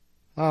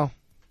 Oh.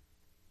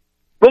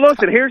 But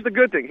listen, here's the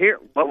good thing.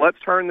 Let's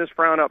turn this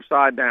frown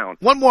upside down.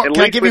 One more.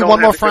 Can I give you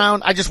one more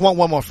frown? I just want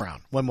one more frown.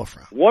 One more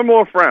frown. One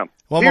more frown.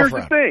 Here's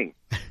the thing.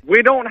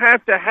 We don't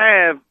have to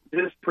have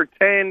this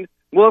pretend,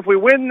 well, if we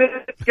win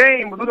this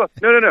game,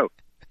 no.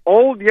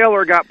 Old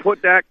Yeller got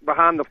put back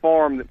behind the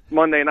farm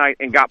Monday night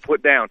and got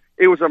put down.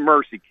 It was a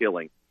mercy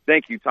killing.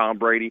 Thank you, Tom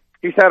Brady.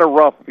 He's had a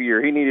rough year.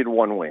 He needed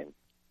one win.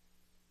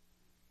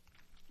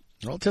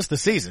 Well, just the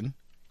season.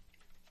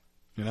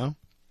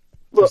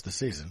 Just the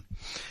season.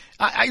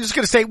 I was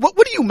going to say, what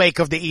do you make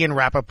of the Ian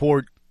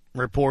Rappaport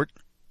report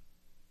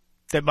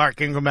that Mark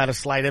Ingram had a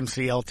slight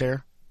MCL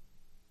tear,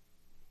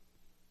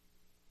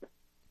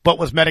 but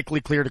was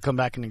medically clear to come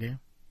back in the game?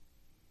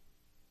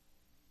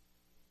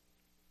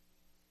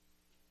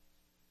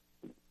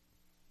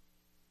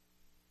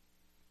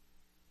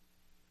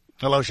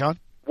 Hello, Sean?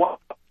 What?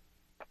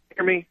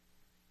 Hear me?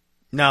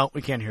 No,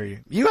 we can't hear you.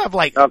 You have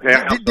okay,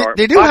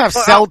 they do have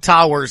cell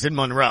towers in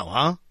Monroe,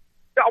 huh?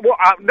 Well,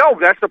 no,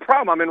 that's the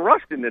problem. I'm in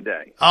Ruston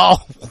today. Oh,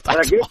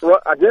 I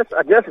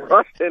guess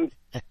Ruston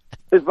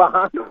is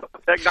behind the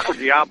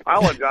technology. I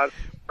apologize.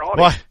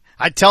 Well,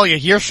 I tell you,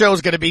 your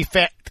show's going to be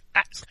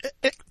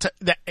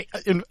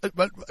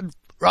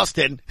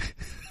Rustin.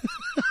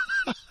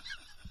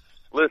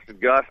 Listen,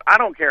 Gus, I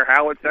don't care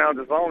how it sounds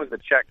as long as the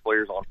check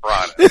clears on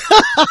Friday.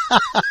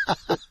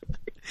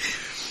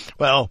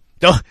 Well,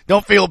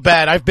 don't feel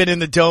bad. I've been in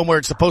the dome where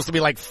it's supposed to be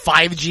like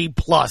 5G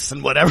plus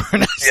and whatever,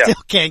 and I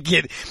still can't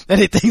get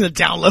anything to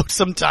download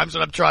sometimes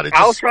when I'm trying to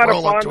just I'll try to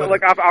find Twitter.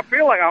 like I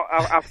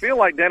feel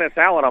like Dennis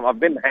Allen. I've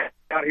been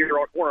out here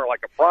on the corner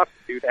like a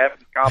prostitute having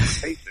this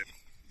conversation.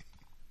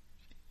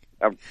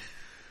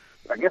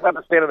 I guess I have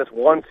to stand in this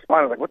one spot.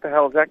 I was like, what the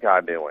hell is that guy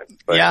doing?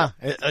 But yeah,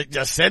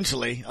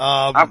 essentially.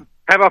 I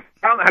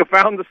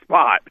found the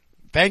spot.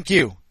 Thank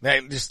you.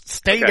 Just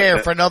stay there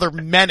for another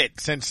minute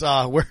since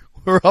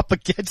we're up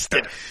against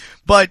it.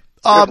 But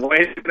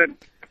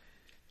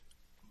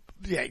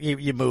yeah,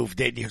 you moved,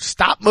 didn't you?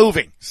 Stop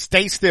moving.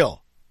 Stay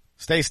still.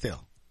 Stay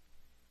still.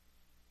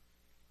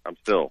 I'm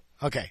still.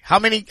 Okay. How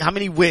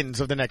many wins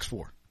of the next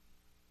 4?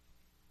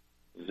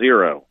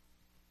 0.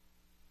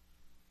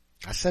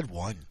 I said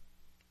 1.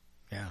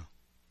 Yeah.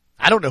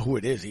 I don't know who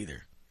it is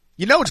either.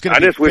 You know it's going to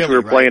be I just wish Philly,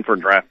 we were playing for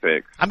draft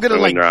picks. I'm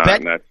going to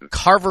bet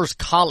Carver's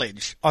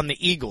College on the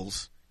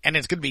Eagles, and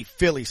it's going to be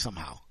Philly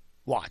somehow.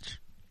 Watch.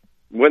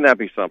 Wouldn't that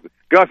be something?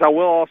 Gus, I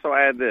will also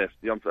add this.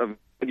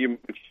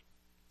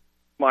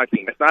 My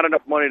team. It's not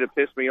enough money to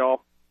piss me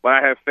off, but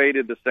I have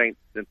faded the Saints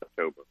since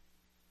October.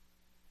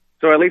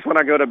 So at least when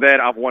I go to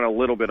bed, I've won a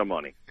little bit of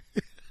money.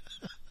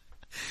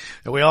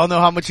 And we all know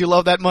how much you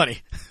love that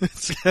money.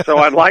 So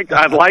I'd like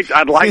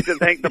to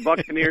thank the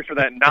Buccaneers for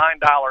that $9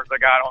 I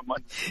got on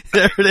Monday.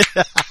 There it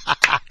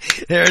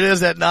is. There it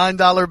is, that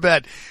 $9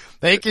 bet.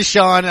 Thank you,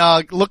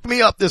 Sean. Look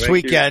me up this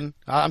weekend.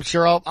 I'm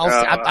sure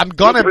I'm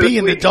gonna be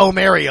in the Dome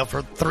area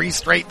for 3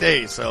 straight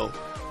days, so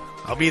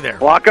I'll be there.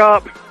 Lock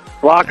up.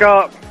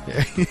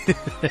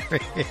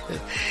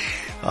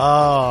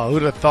 Oh,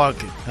 who'd have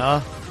thunk it, huh?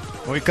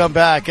 When we come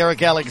back,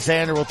 Eric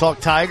Alexander will talk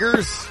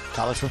Tigers.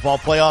 College football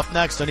playoff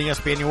next on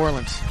ESPN New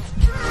Orleans.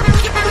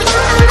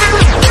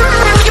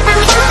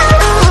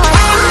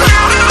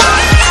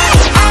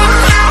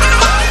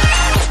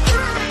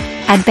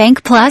 At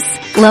Bank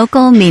Plus,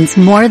 local means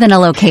more than a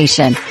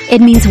location.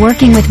 It means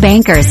working with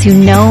bankers who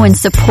know and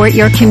support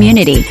your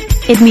community.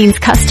 It means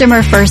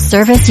customer first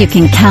service you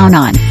can count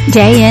on,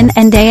 day in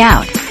and day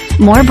out.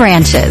 More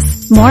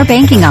branches, more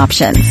banking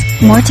options,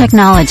 more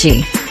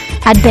technology.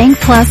 At Bank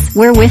Plus,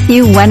 we're with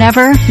you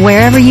whenever,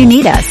 wherever you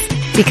need us.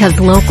 Because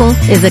local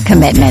is a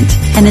commitment,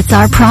 and it's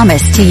our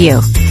promise to you.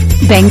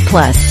 Bank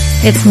Plus.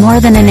 It's more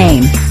than a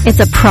name. It's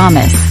a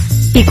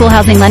promise. Equal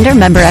housing lender,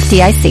 member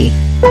FDIC.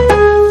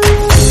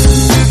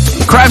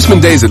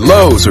 Craftsman Days at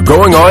Lowe's are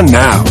going on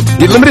now.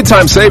 Get limited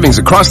time savings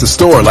across the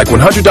store like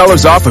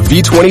 $100 off a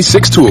V20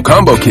 6-tool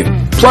combo kit.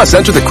 Plus,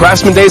 enter the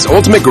Craftsman Days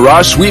Ultimate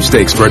Garage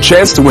Sweepstakes for a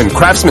chance to win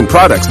Craftsman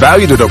products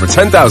valued at over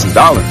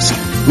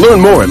 $10,000.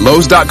 Learn more at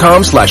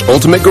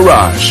Lowe's.com/Ultimate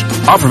Garage.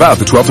 Offer valid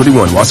through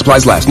 12/31 while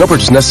supplies last. No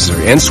purchase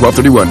necessary. Ends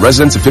 12/31.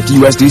 Residents of 50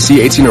 USDC,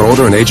 18 or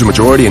older in age or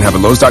majority and have a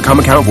Lowe's.com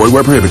account. Void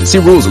where prohibited. See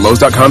rules at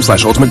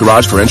Lowe's.com/Ultimate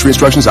Garage for entry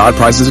instructions, odd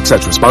prices,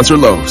 etc. Sponsor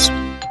Lowe's.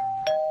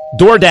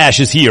 DoorDash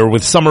is here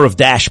with Summer of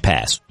Dash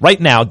Pass. Right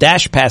now,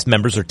 Dash Pass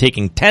members are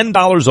taking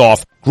 $10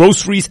 off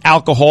groceries,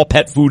 alcohol,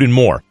 pet food, and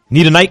more.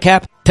 Need a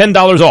nightcap?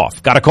 $10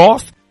 off. Got a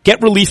cough?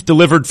 Get relief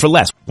delivered for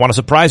less. Want to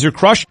surprise your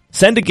crush?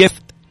 Send a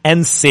gift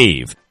and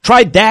save.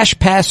 Try Dash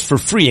Pass for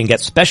free and get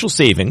special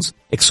savings,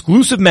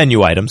 exclusive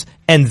menu items,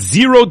 and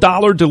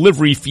 $0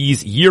 delivery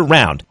fees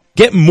year-round.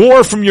 Get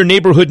more from your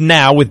neighborhood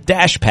now with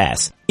Dash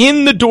Pass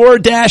in the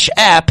DoorDash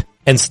app,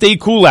 and stay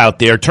cool out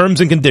there.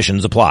 Terms and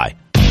conditions apply.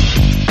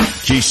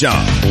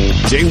 Keyshawn,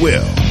 J.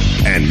 Will,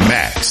 and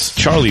Max.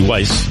 Charlie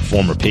Weiss,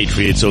 former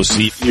Patriots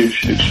OC. You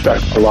should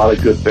expect a lot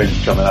of good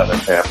things coming out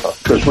of Tampa.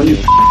 Because when you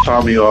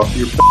Tommy off,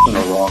 you're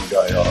the wrong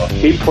guy off.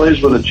 He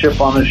plays with a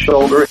chip on his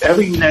shoulder.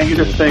 Every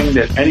negative thing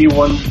that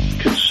anyone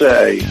could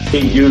say, he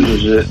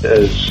uses it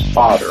as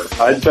fodder.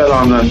 I'd bet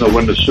on them to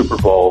win the Super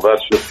Bowl.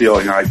 That's the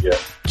feeling I get.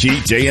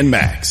 GJ and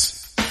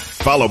Max.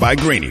 Followed by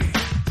Greeny.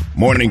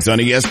 Mornings on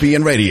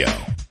ESPN Radio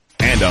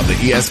and on the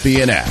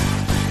ESPN app.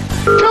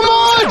 Come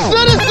on,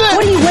 citizen!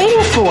 What are you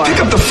waiting for? Pick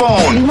up the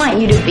phone. We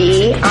want you to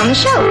be on the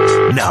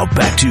show. Now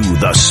back to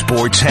the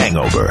Sports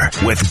Hangover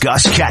with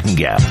Gus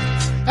Kattengell.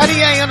 At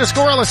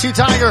EA_LSU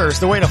Tigers,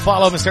 the way to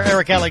follow Mr.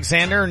 Eric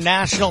Alexander.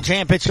 National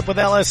championship with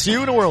LSU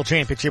and a world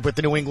championship with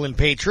the New England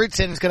Patriots.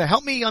 And it's going to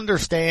help me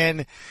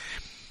understand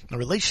the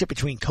relationship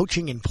between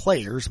coaching and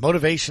players,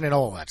 motivation and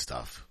all that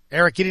stuff.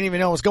 Eric, you didn't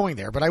even know I was going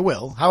there, but I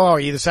will. How are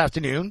you this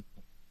afternoon?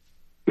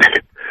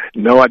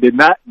 No, I did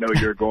not know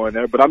you were going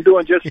there, but I'm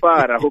doing just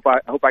fine. I hope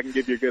I can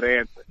give you a good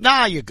answer.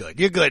 Nah, you're good.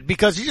 You're good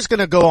because you're just going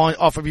to go on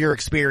off of your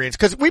experience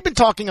because we've been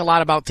talking a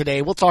lot about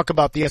today. We'll talk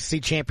about the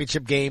SEC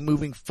championship game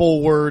moving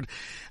forward.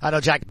 I know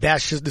Jack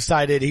Dash has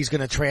decided he's going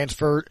to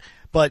transfer,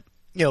 but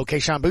you know,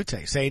 Keyshawn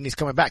Butte saying he's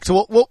coming back.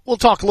 So we'll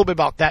talk a little bit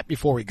about that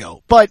before we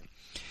go. But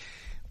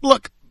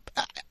look,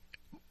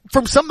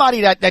 from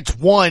somebody that's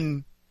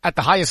won at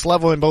the highest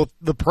level in both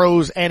the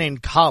pros and in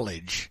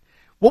college,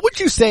 What would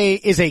you say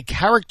is a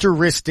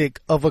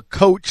characteristic of a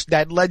coach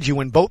that led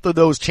you in both of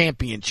those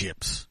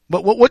championships?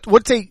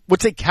 What's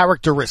a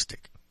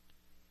characteristic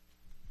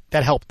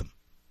that helped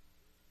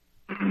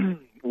them?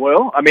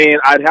 Well, I mean,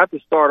 I'd have to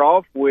start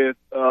off with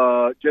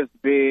just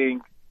being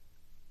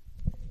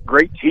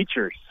great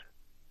teachers.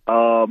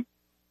 I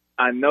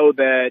know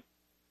that,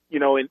 you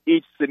know, in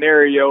each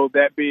scenario,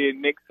 that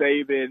being Nick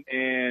Saban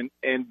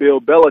and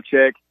Bill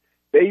Belichick,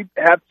 they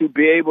have to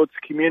be able to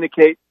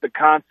communicate the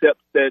concepts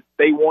that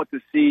they want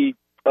to see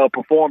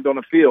performed on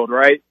the field,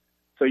 right?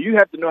 So you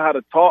have to know how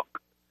to talk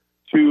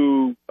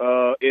to,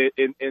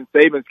 in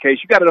Saban's case,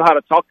 you got to know how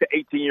to talk to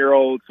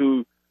 18-year-olds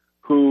who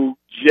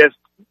just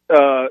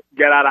got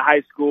out of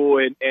high school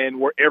and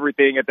were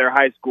everything at their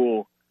high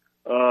school.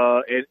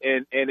 Once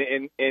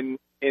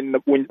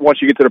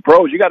you get to the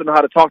pros, you got to know how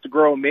to talk to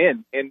grown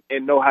men and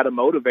know how to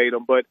motivate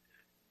them. But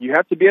you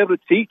have to be able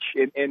to teach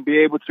and be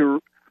able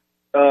to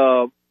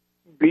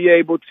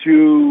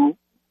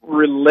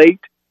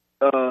relate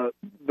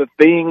the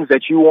things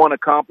that you want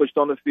accomplished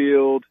on the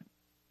field,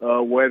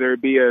 whether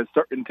it be a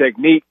certain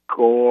technique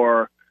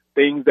or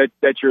things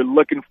that you're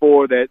looking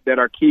for that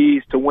are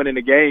keys to winning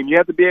the game. You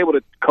have to be able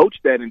to coach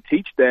that and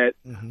teach that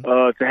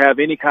to have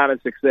any kind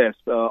of success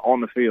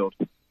on the field.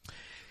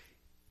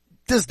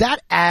 Does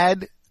that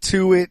add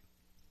to it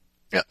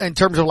in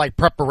terms of like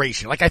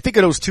preparation? Like I think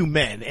of those two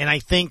men and I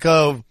think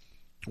of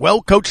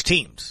well-coached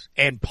teams,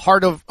 and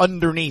part of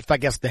underneath, I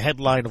guess, the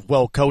headline of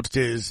well-coached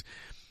is,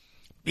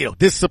 you know,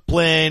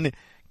 discipline,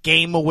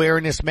 game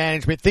awareness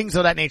management, things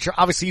of that nature.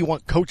 Obviously you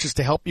want coaches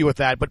to help you with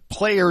that, but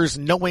players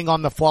knowing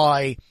on the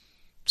fly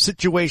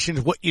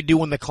situations, what you do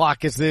when the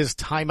clock is this,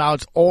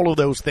 timeouts, all of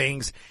those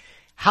things.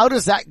 How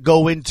does that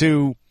go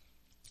into,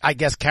 I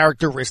guess,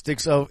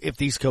 characteristics of if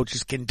these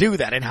coaches can do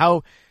that, and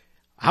how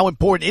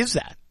important is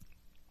that?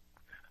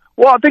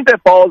 Well, I think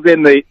that falls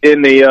in the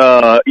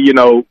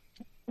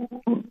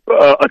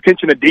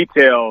attention to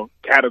detail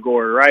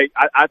category, right?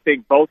 I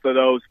think both of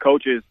those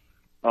coaches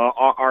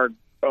are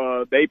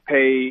they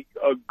pay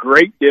a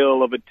great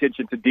deal of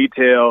attention to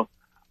detail.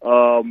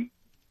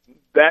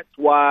 That's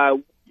why,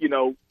 you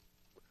know,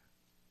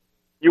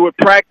 you would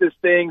practice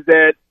things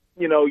that,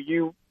 you know,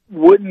 you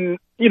wouldn't,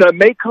 you know, it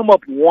may come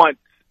up once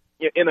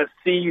in a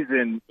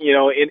season, you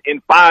know,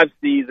 in 5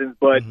 seasons,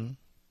 but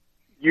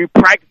you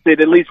practice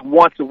it at least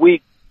once a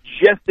week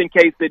just in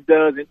case it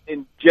does,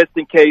 and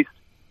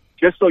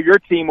just so your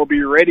team will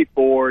be ready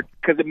for it,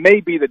 because it may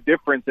be the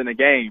difference in a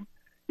game.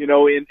 You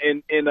know, in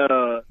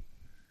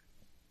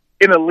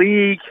a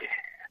league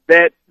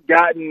that's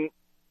gotten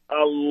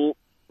a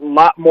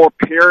lot more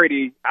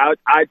parity,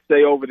 I'd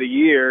say, over the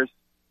years.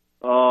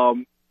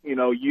 You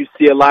know, you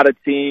see a lot of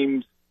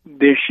teams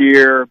this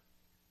year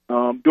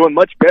doing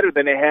much better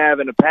than they have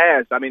in the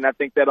past. I mean, I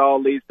think that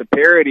all leads to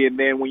parity. And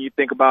then when you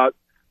think about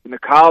in the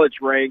college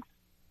ranks,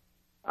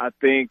 I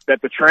think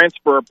that the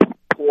transfer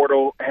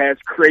portal has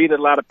created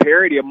a lot of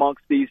parity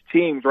amongst these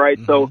teams, right?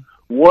 So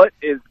what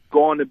is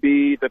going to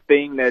be the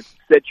thing that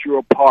sets you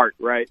apart,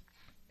 right?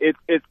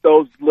 It's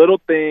those little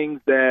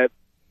things that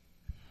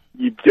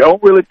you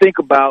don't really think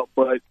about,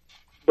 but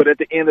at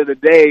the end of the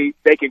day,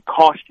 they can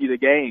cost you the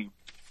game.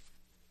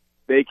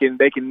 They can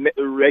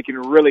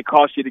really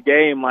cost you the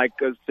game, like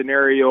a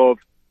scenario of,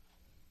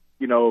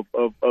 you know,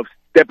 of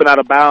stepping out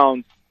of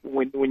bounds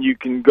when you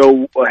can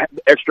go an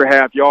extra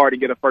half yard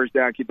and get a first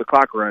down, keep the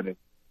clock running.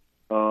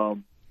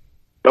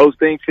 Those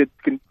things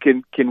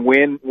can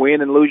win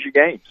and lose your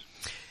games.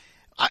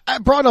 I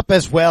brought up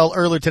as well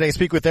earlier today,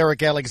 speak with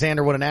Eric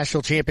Alexander, won a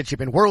national championship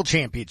and world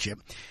championship.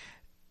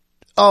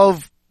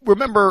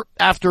 Remember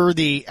after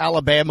the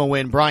Alabama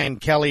win, Brian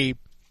Kelly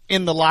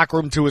in the locker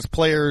room to his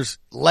players,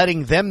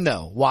 letting them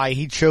know why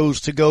he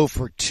chose to go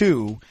for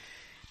 2.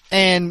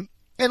 And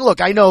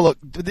look, I know,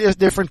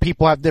 different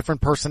people have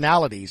different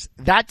personalities.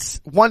 That's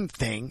one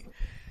thing.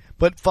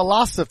 But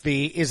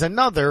philosophy is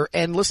another,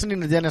 and listening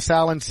to Dennis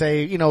Allen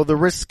say, you know, the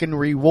risk and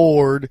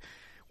reward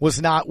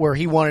was not where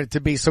he wanted it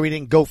to be, so he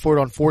didn't go for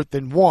it on 4th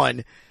and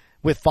 1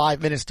 with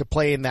 5 minutes to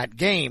play in that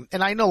game.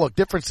 And I know, look,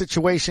 different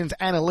situations,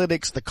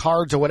 analytics, the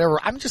cards or whatever.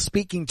 I'm just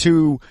speaking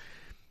to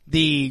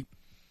the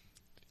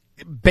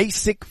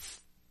basic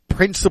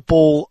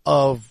principle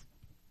of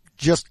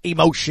just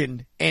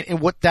emotion and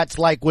what that's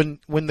like when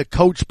the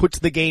coach puts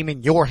the game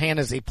in your hand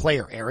as a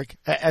player, Eric,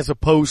 as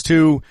opposed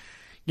to,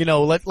 you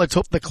know, let's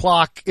hope the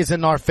clock is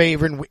in our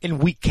favor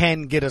and we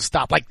can get a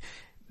stop. Like,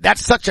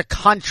 that's such a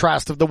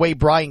contrast of the way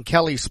Brian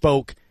Kelly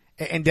spoke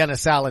and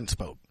Dennis Allen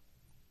spoke.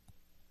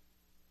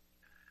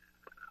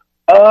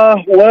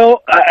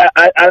 Well,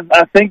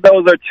 I think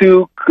those are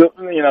two,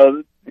 you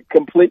know,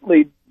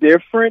 completely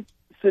different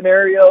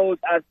scenarios.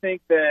 I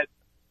think that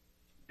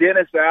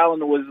Dennis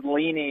Allen was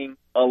leaning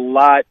a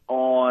lot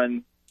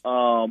on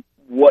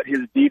what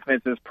his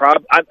defense is.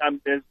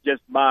 It's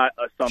just my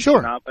assumption.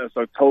 Sure. It's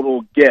a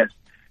total guess.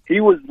 He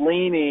was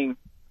leaning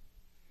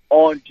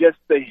on just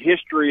the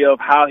history of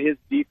how his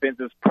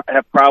defenses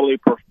have probably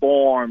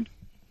performed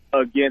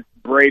against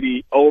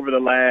Brady over the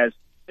last,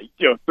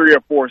 3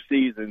 or 4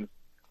 seasons,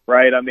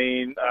 right? I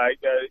mean,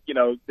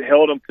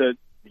 held him to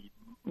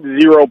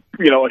 0, a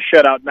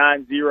shutout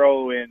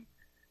 9-0, and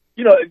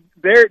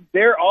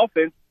their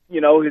offense,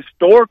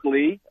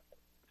 historically,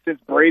 since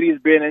Brady's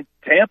been in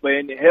Tampa,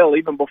 and hell,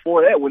 even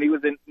before that, when he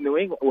was in New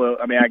England. Well,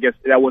 I mean, I guess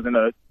that wasn't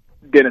a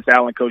Dennis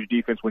Allen coach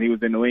defense when he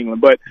was in New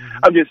England, but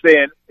I'm just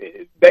saying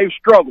they've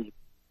struggled.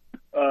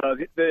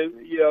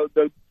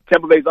 The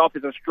Tampa Bay's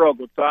offense has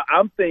struggled. So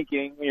I'm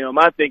thinking,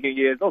 my thinking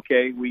is,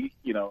 okay, we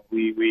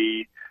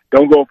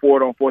don't go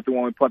for it on 4th and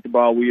 1. We punt the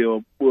ball.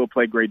 We'll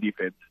play great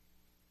defense,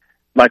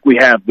 like we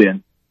have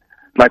been,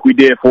 like we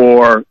did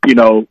for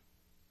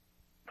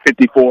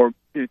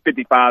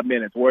 55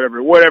 minutes, whatever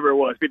it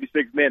was,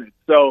 56 minutes.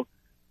 So,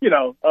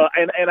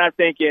 and I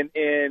think in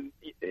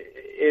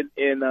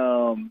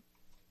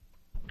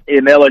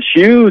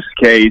LSU's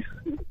case,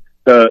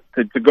 to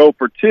go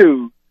for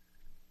 2,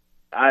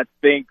 I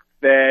think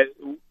that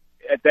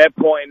at that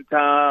point in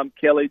time,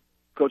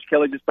 Coach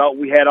Kelly just thought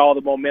we had all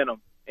the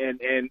momentum,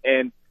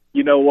 and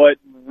you know what,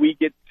 we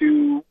get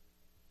to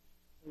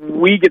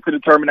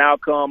determine the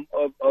outcome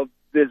of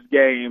this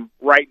game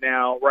right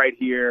now, right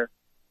here,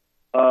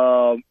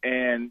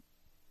 and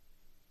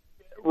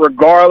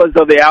regardless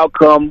of the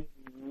outcome,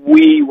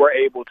 we were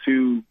able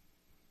to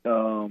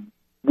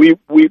we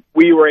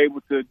were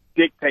able to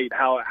dictate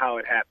how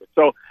it happened.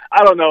 So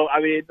I don't know.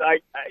 I mean,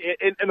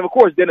 and of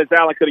course, Dennis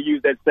Allen could have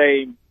used that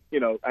same,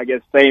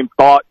 same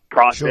thought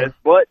process. Sure.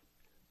 But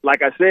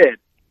like I said,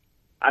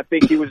 I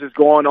think he was just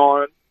going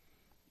on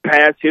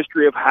past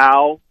history of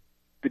how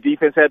the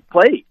defense had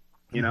played,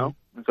 and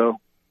so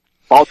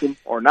awesome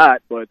or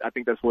not, but I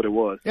think that's what it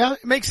was. Yeah,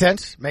 it makes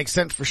sense. Makes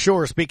sense for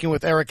sure. Speaking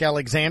with Eric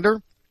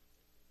Alexander,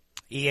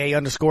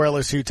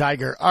 EA_LSU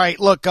Tiger. All right,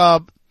 look,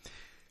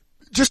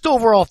 just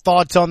overall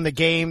thoughts on the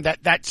game.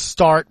 That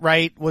start,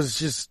 right, was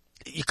just,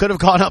 you could have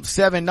gone up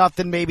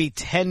 7-0, maybe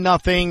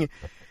 10-0.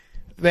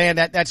 Man,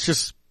 that's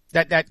just,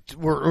 that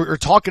we're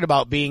talking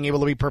about being able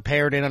to be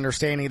prepared and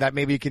understanding that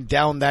maybe you can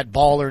down that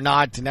ball or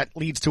not, and that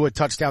leads to a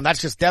touchdown. That's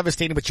just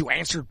devastating, but you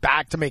answered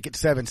back to make it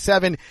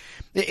 7-7.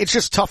 It's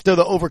just tough, though,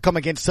 to overcome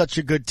against such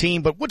a good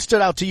team. But what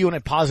stood out to you in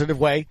a positive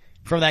way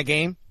from that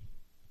game?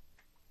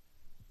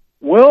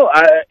 Well,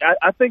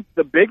 I think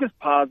the biggest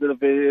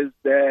positive is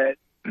that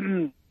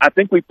I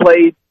think we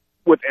played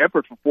with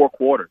effort for 4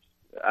 quarters.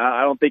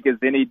 I don't think there's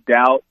any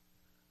doubt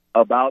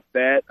about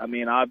that. I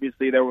mean,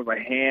 obviously there was a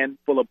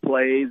handful of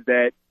plays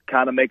that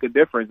kind of make a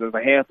difference. There's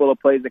a handful of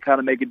plays that kind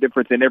of make a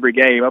difference in every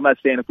game. I'm not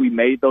saying if we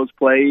made those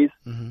plays,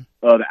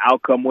 the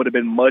outcome would have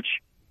been much,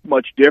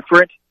 much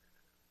different.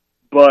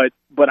 But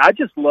I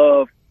just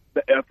love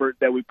the effort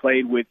that we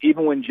played with.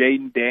 Even when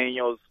Jaden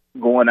Daniels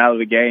going out of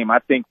the game, I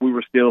think we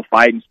were still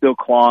fighting, still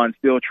clawing,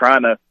 still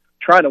trying to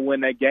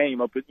win that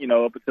game up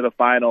into the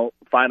final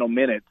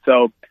minute.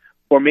 So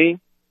for me,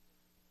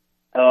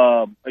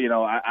 I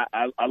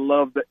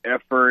love the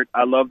effort.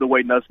 I love the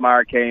way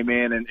Nussmeier came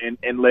in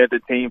and led the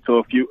team to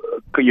a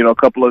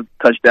couple of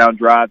touchdown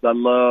drives. I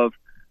love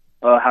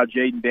how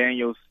Jaden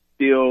Daniels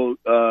still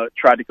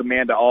tried to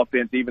command the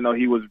offense, even though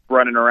he was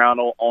running around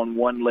on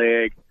one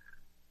leg.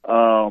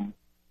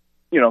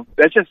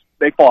 That's just,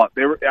 they fought.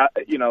 They were,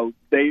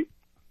 they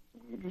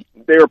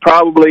were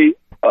probably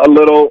a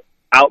little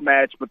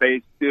outmatched, but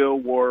they still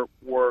were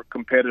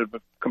competitive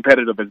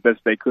as best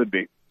they could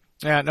be.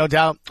 Yeah, no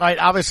doubt. All right,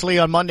 obviously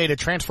on Monday the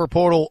transfer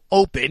portal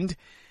opened,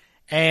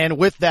 and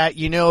with that,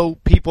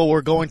 people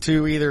were going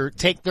to either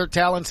take their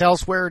talents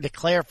elsewhere,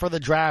 declare for the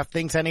draft,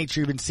 things that nature.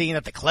 You've been seeing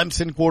that the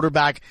Clemson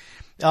quarterback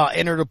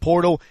entered the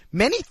portal.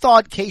 Many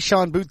thought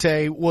Kayshon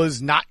Boutte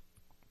was not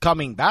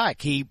coming back.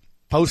 He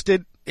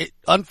posted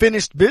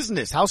unfinished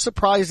business. How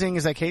surprising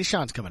is that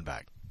Kayshon's coming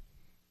back?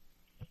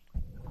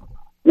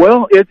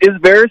 Well, it's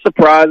very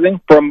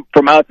surprising from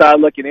outside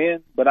looking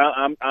in, but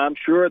I'm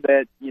sure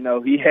that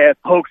he had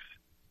folks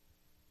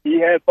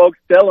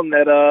tell him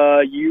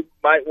that you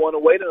might want to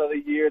wait another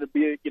year to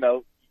be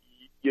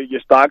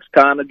your stocks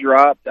kind of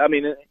dropped. I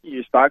mean,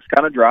 your stocks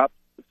kind of dropped,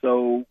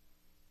 so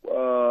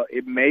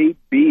it may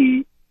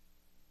be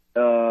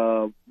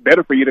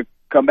better for you to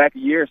come back a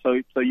year so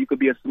you could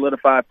be a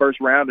solidified first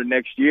rounder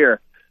next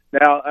year.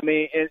 Now, I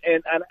mean,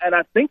 and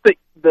I think that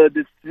the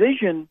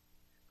decision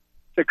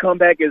to come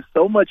back is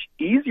so much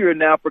easier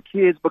now for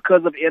kids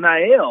because of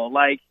NIL.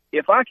 Like,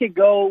 if I could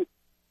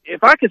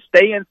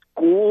stay in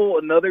school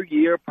another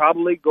year,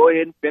 probably go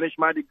ahead and finish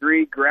my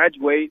degree,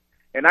 graduate,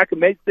 and I could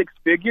make 6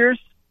 figures,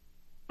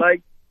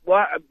 like,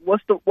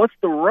 what's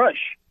the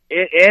rush?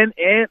 And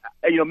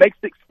make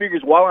 6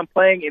 figures while I'm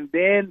playing, and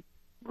then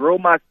grow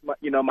my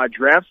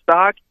draft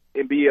stock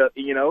and be a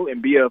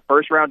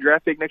first round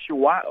draft pick next year.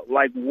 Why?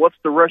 Like, what's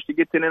the rush to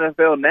get to the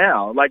NFL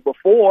now? Like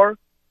before,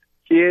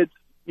 kids,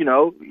 you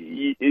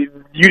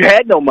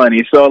had no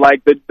money, so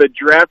like the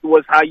draft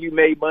was how you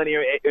made money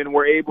and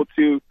were able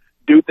to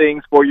do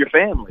things for your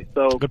family.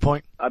 So good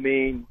point. I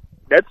mean,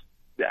 kids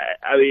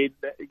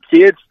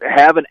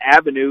have an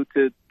avenue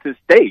to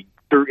stay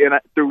through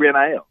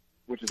NIL,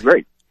 which is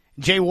great.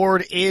 Jay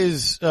Ward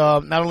is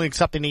not only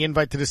accepting the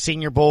invite to the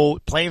Senior Bowl,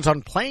 plans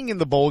on playing in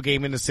the bowl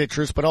game in the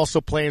Citrus, but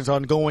also plans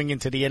on going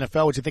into the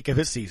NFL. What do you think of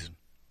his season?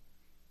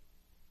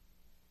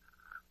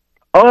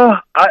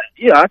 I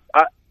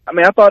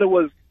mean, I thought it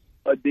was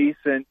a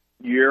decent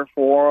year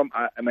for him.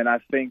 I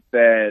think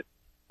that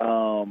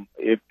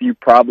if you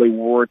probably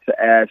were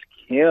to ask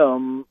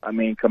him, I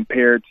mean,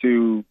 compared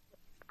to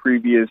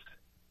previous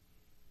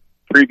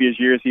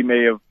years, he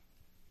may have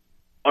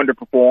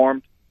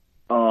underperformed.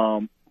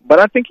 But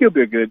I think he'll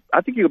be a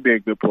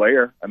good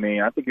player. I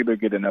mean, I think he'll be a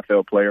good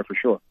NFL player for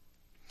sure.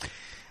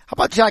 How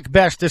about Jack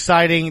Bech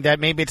deciding that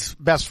maybe it's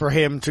best for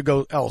him to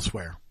go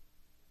elsewhere?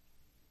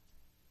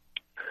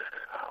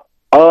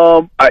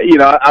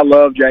 I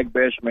love Jack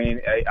Bech. I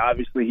mean,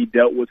 obviously he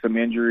dealt with some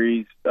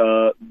injuries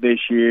this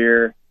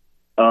year,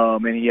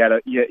 and he had a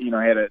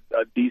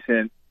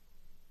decent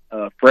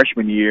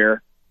freshman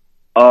year.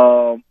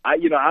 I'm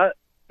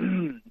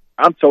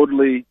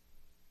totally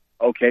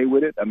okay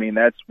with it. I mean,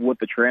 that's what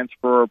the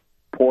transfer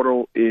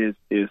portal is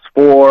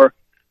for.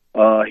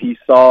 He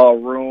saw a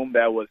room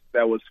that was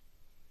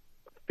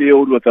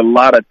filled with a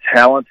lot of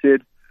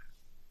talented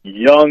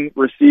young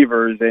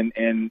receivers,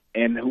 and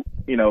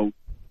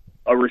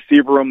a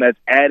receiver room that's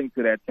adding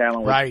to that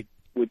talent, right?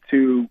 With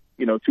two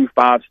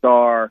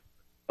 5-star,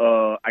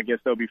 I guess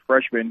they'll be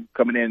freshmen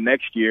coming in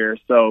next year.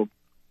 So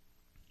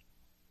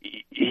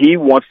he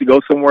wants to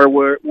go somewhere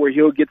where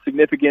he'll get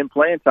significant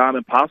playing time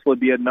and possibly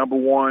be a number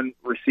one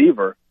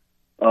receiver.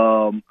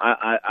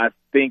 I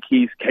think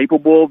he's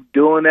capable of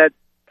doing that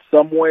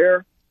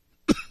somewhere.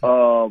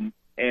 And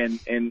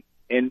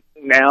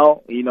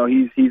now,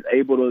 he's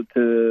able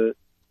to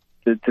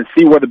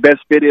see where the best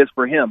fit is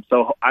for him.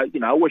 So I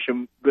wish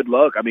him good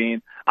luck. I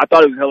mean, I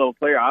thought he was a hell of a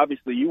player.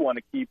 Obviously, you want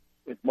to keep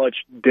as much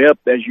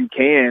depth as you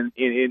can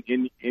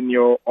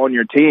on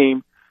your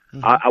team.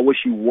 Mm-hmm. I wish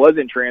he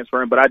wasn't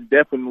transferring, but I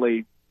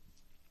definitely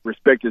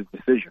respect his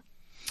decision.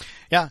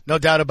 Yeah, no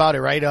doubt about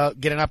it, right?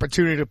 Get an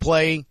opportunity to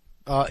play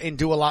and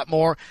do a lot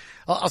more.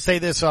 I'll say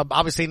this,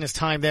 obviously in his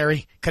time there,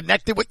 he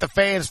connected with the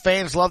fans.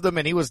 Fans loved him,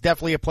 and he was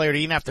definitely a player.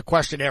 He didn't have to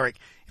question Eric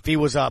if he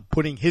was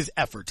putting his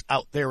efforts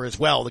out there as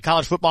well. The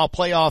college football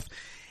playoff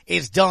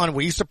is done.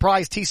 Were you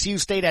surprised TCU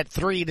stayed at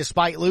 3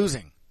 despite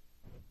losing?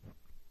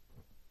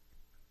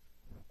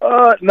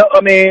 No,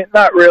 I mean,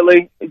 not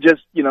really.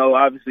 Just,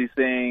 obviously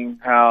seeing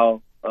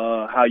how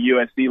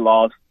USC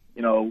lost,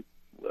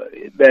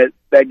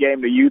 that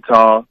game to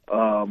Utah.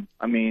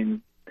 I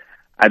mean,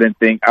 I didn't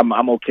think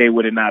I'm okay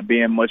with it not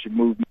being much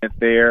movement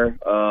there.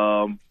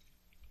 So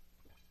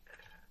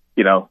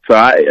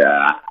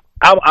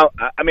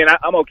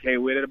I'm okay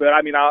with it, but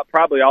I mean, I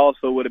probably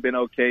also would have been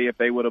okay if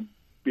they would have,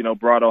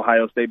 brought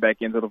Ohio State back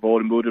into the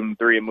fold and moved them to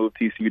 3 and moved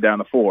TCU down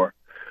to 4.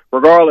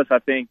 Regardless, I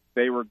think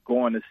they were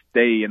going to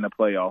stay in the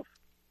playoffs.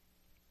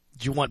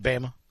 Do you want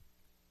Bama?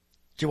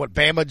 Do you want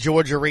Bama,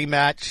 Georgia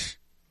rematch,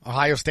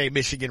 Ohio State,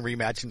 Michigan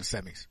rematch in the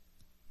semis?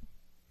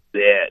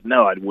 Yeah,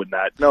 no, I would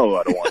not. No,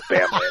 I don't want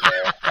Bama in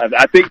there.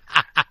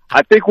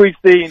 I think we've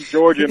seen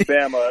Georgia and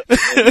Bama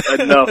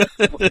enough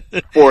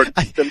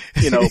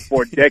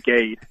for a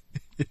decade.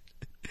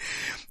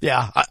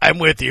 Yeah, I'm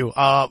with you,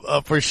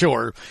 for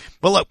sure.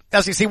 But look,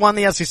 SEC won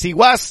the SEC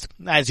West.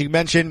 As you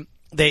mentioned,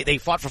 they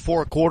fought for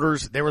 4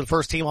 quarters. They were the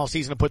first team all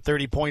season to put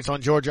 30 points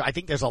on Georgia. I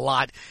think there's a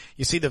lot.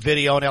 You see the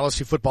video on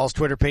LSU football's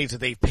Twitter page that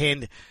they've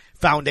pinned,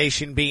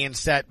 foundation being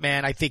set,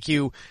 man. I think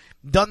you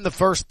done the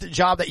first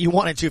job that you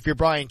wanted to if you're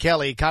Brian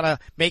Kelly, kind of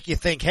make you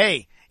think,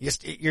 hey,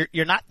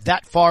 you're not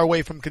that far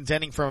away from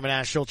contending for a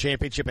national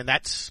championship, and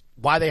that's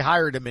why they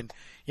hired him and,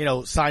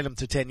 signed him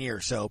to 10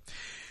 years. So,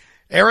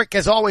 Eric,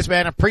 as always,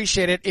 man,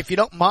 appreciate it. If you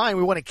don't mind,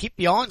 we want to keep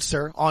you on,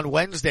 sir, on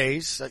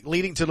Wednesdays,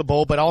 leading to the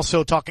bowl, but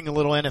also talking a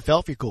little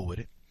NFL if you're cool with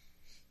it.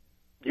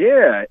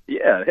 Yeah,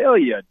 hell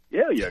yeah,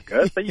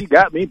 Gus. You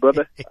got me,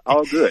 brother.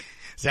 All good.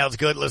 Sounds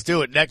good. Let's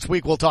do it. Next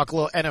week, we'll talk a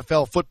little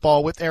NFL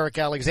football with Eric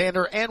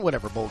Alexander and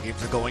whatever bowl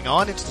games are going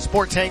on. It's the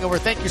Sports Hangover.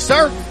 Thank you,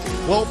 sir.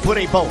 We'll put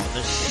a bow on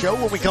the show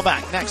when we come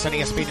back next on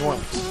ESPN New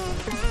Orleans.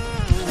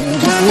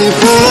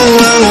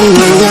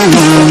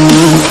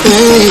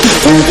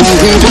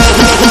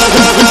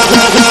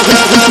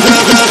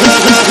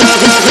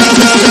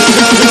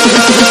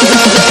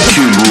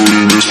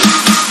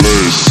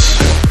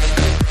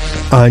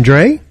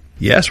 Andre?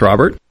 Yes,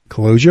 Robert?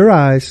 Close your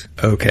eyes.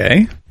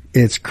 Okay.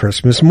 It's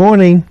Christmas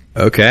morning.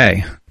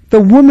 Okay. The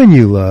woman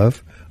you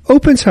love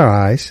opens her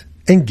eyes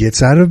and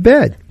gets out of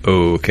bed.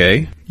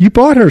 Okay. You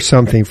bought her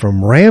something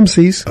from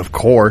Ramsey's. Of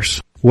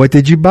course. What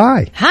did you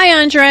buy?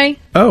 Hi, Andre.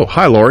 Oh,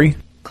 hi, Lori.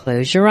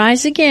 Close your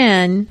eyes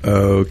again.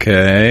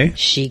 Okay.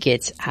 She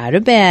gets out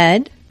of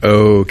bed.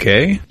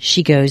 Okay.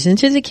 She goes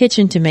into the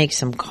kitchen to make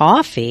some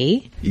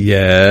coffee.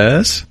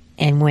 Yes.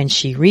 And when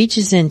she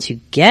reaches in to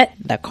get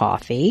the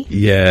coffee.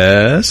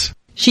 Yes.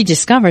 She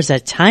discovers a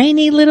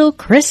tiny little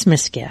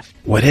Christmas gift.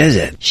 What is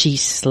it? She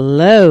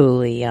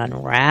slowly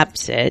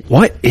unwraps it.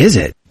 What is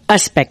it? A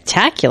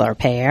spectacular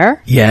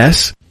pair.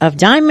 Yes. Of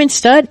diamond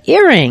stud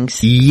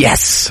earrings.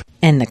 Yes.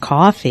 And the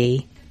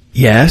coffee.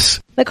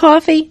 Yes. The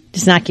coffee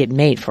does not get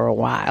made for a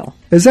while.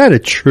 Is that a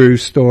true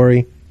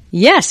story?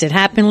 Yes, it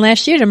happened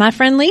last year to my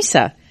friend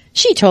Lisa.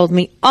 She told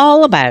me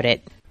all about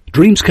it.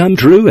 Dreams come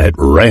true at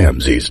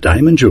Ramsey's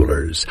Diamond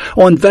Jewelers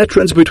on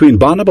Veterans between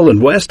Bonneville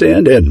and West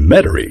End and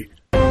Metairie.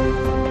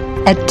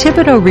 At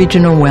Thibodaux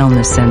Regional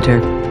Wellness Center,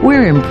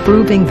 we're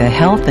improving the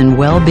health and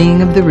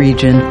well-being of the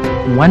region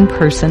one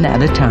person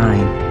at a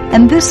time.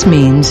 And this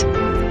means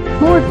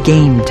more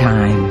game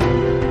time,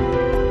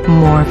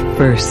 more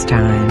first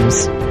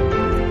times,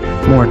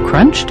 more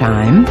crunch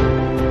time,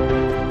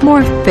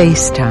 more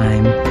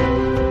FaceTime,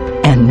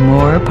 and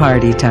more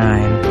party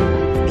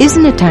time.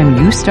 Isn't it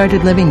time you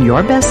started living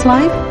your best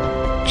life?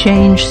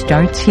 Change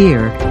starts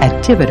here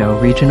at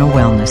Thibodaux Regional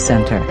Wellness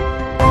Center.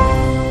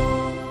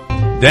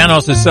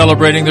 Danos is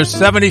celebrating their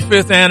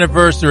 75th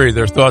anniversary.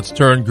 Their thoughts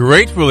turn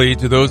gratefully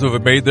to those who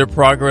have made their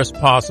progress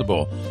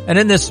possible. And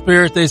in this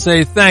spirit, they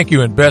say thank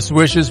you and best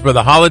wishes for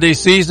the holiday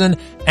season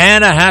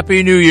and a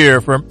happy new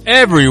year from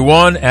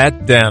everyone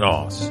at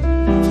Danos.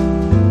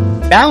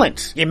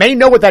 Balance. You may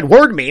know what that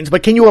word means,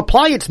 but can you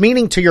apply its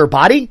meaning to your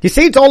body? You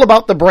see, it's all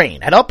about the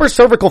brain. At Upper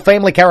Cervical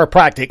Family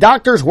Chiropractic,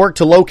 doctors work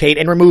to locate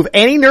and remove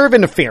any nerve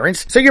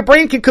interference so your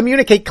brain can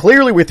communicate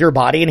clearly with your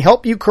body and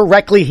help you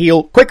correctly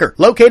heal quicker.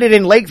 Located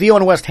in Lakeview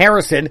and West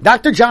Harrison,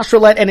 Dr. Josh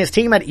Roulette and his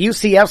team at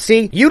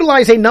UCFC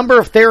utilize a number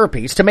of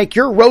therapies to make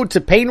your road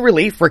to pain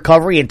relief,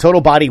 recovery, and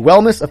total body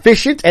wellness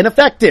efficient and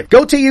effective.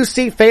 Go to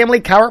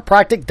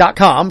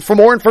UCFamilyChiropractic.com for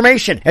more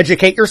information.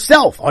 Educate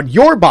yourself on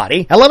your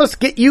body and let us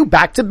get you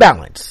back to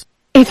balance.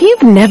 If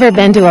you've never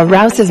been to a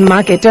Rouse's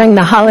Market during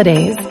the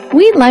holidays,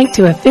 we'd like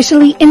to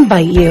officially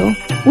invite you.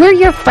 We're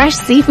your fresh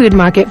seafood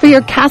market for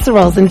your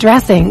casseroles and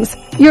dressings,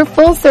 your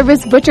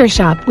full-service butcher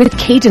shop with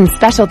Cajun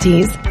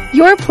specialties,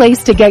 your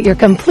place to get your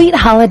complete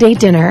holiday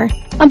dinner.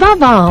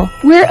 Above all,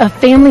 we're a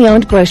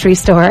family-owned grocery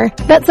store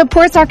that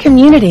supports our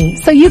community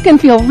so you can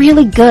feel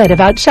really good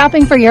about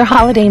shopping for your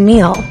holiday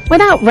meal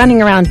without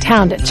running around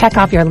town to check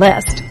off your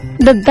list.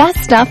 The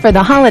best stuff for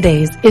the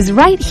holidays is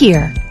right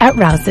here at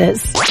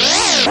Rouse's.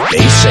 They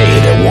say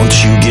that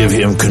once you give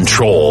him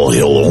control,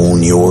 he'll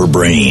own your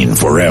brain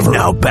forever.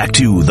 Now back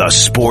to the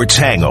Sports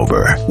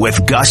Hangover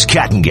with Gus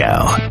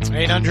Kattengell.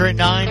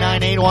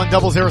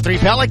 800-998-1003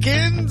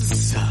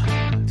 Pelicans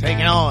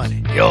taking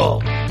on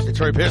your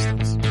Detroit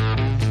Pistons.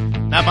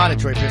 Not my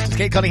Detroit Pistons.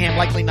 Cade Cunningham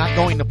likely not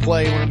going to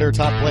play, one of their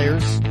top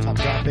players, top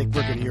draft pick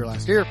rookie of the year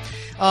last year.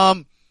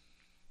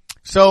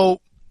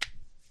 So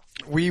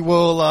we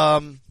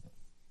will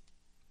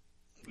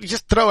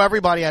just throw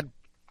everybody at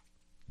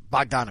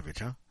Bogdanovich,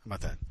 huh? How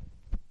about that?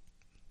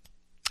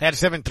 Had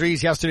 7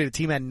 threes yesterday. The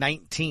team had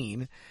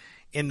 19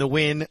 in the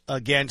win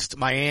against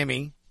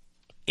Miami,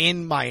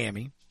 in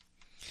Miami.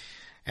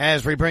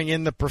 As we bring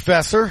in the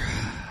professor,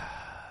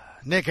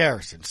 Nick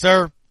Harrison.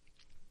 Sir,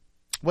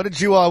 what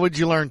did you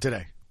learn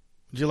today?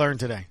 What did you learn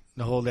today?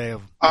 The whole day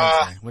of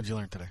Wednesday. What did you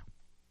learn today?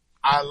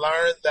 I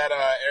learned that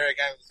Eric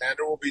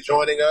Alexander will be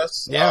joining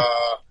us. Yeah.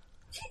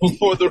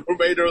 For the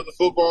remainder of the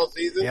football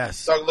season.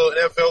 Yes. Talk a little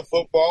NFL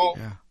football.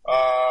 Yeah.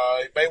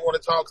 He may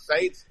want to talk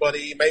Saints, but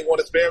he may want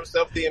to spare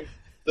himself the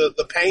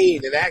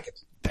pain and agony.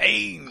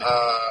 Pain.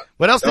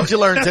 What else did you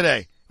learn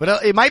today?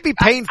 It might be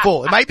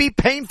painful. It might be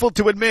painful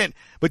to admit.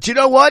 But you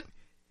know what?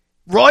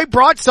 Roy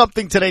brought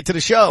something today to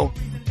the show.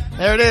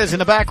 There it is in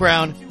the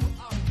background.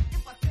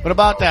 What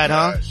about that,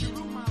 huh?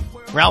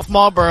 Ralph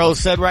Marlboro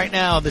said right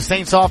now the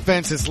Saints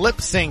offense is lip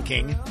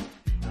syncing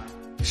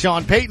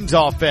Sean Payton's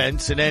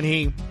offense, and then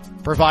he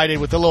provided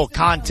with a little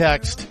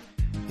context.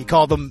 He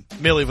called them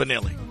Milli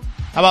Vanilli.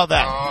 How about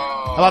that?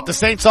 How about the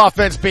Saints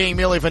offense being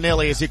Milli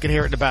Vanilli, as you can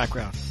hear it in the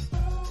background?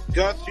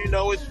 Gus, you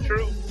know it's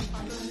true.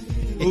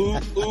 Ooh,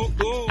 ooh,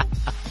 ooh.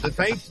 The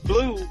Saints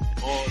blew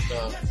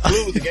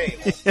the game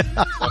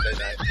Monday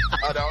night.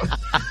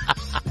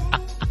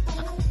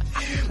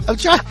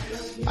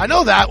 I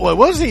know that one.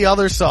 What was the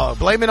other song?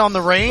 Blame It on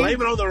the Rain?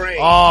 Blame It on the Rain.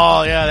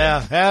 Oh,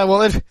 yeah. Yeah,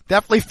 well, it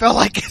definitely felt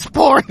like it's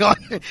pouring on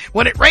it.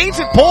 When it rains,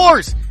 it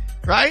pours.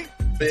 Right?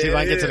 Let's see if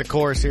I can get to the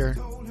chorus here.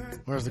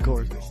 Where's the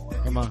chorus?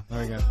 Come on.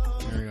 There we go.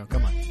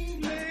 Come on.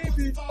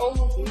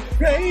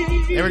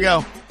 Here we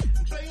go.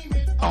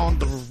 On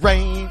the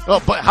rain.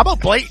 Oh, but how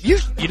about blame?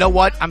 You know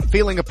what? I'm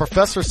feeling a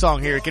professor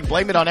song here. You can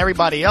blame it on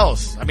everybody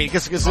else. I mean,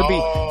 this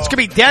could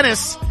be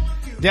Dennis.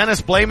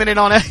 Dennis blaming it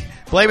on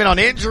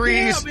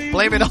injuries.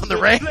 Blame it on the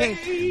rain.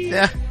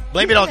 Yeah.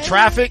 Blame it on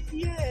traffic.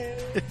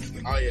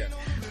 Oh yeah.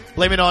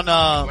 Blame it on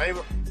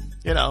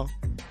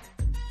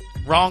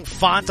wrong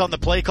font on the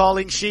play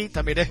calling sheet.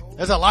 I mean,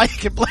 there's a lot you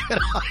can blame it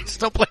on.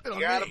 Still blame it on.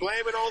 You gotta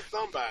blame it on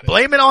somebody.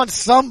 Blame it on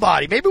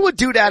somebody. Maybe we'll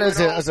do that as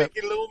a.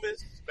 Mickey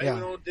Loomis. Blame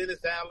it on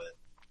Dennis Allen.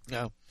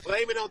 No.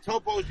 Blame it on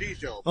Topo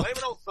Gijo. Blame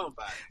it on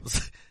somebody.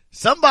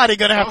 Somebody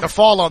gonna have to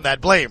fall on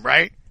that blame,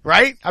 right?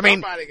 Right? I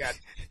mean,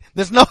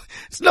 there's no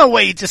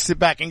way you just sit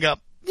back and go,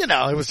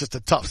 it was just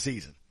a tough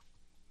season.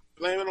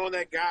 Blame it on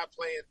that guy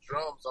playing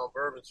drums on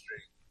Bourbon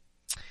Street.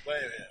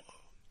 Blame him.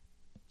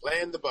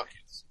 Blame the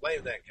buckets.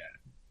 Blame that guy.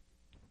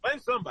 Blame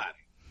somebody.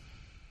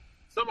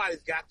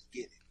 Somebody's got to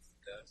get it.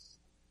 Because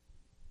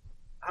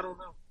I don't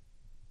know.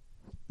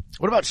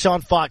 What about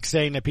Sean Fox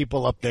saying to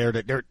people up there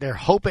that they're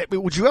hoping?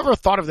 Would you ever have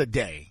thought of the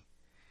day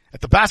that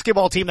the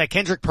basketball team, that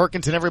Kendrick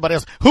Perkins and everybody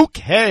else, who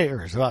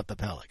cares about the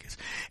Pelicans?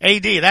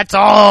 AD, that's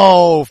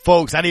all,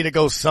 folks. I need to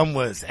go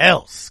somewhere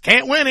else.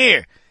 Can't win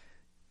here.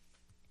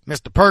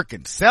 Mr.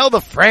 Perkins, sell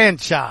the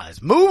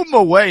franchise. Move him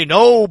away.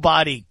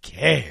 Nobody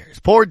cares.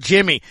 Poor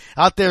Jimmy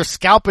out there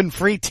scalping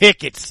free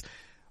tickets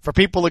for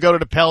people to go to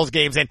the Pels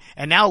games.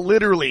 And now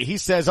literally he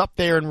says up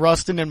there in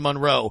Ruston and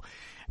Monroe,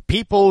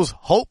 people's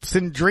hopes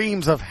and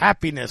dreams of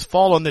happiness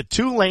fall on the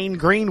Tulane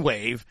Green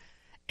Wave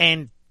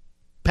and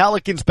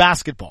Pelicans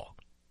basketball.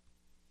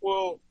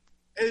 Well,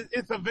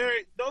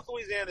 North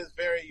Louisiana is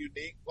very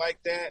unique like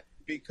that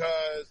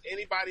because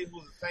anybody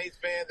who's a Saints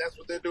fan, that's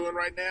what they're doing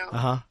right now.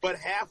 Uh-huh. But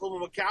half of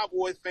them are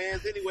Cowboys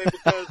fans anyway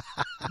because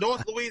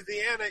North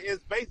Louisiana is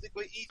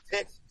basically East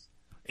Texas.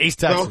 East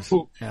Texas.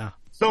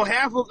 So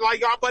half of,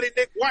 like our buddy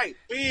Nick White,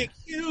 big,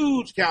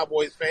 huge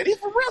Cowboys fan. He's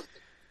from Ruston.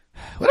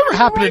 Whatever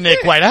happened to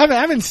Nick White? I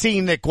haven't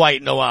seen Nick White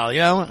in a while, you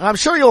know. I'm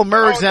sure he'll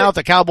emerge now that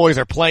the Cowboys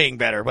are playing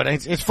better, but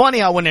it's funny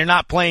how when they're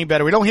not playing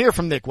better, we don't hear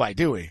from Nick White,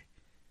 do we?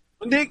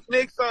 Nick's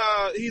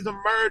he's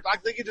emerged. I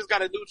think he just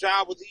got a new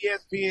job with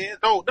ESPN.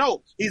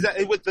 No, he's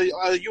with the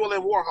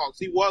ULM Warhawks.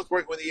 He was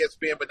working with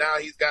ESPN, but now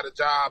he's got a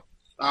job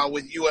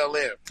with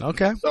ULM.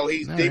 Okay. So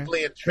he's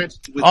deeply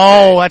entrenched with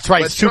that's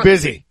right. It's too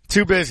busy.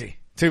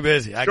 Too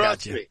busy. I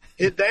got you.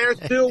 They're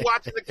still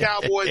watching the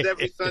Cowboys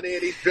every Sunday,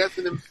 and he's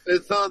dressing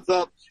his sons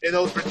up in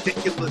those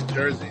ridiculous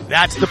jerseys.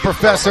 That's the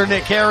Professor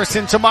Nick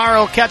Harrison.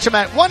 Tomorrow, catch him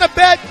at Wanna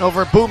Bet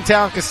over at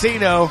Boomtown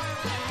Casino.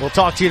 We'll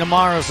talk to you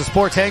tomorrow. It's the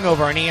Sports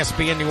Hangover on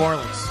ESPN New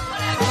Orleans.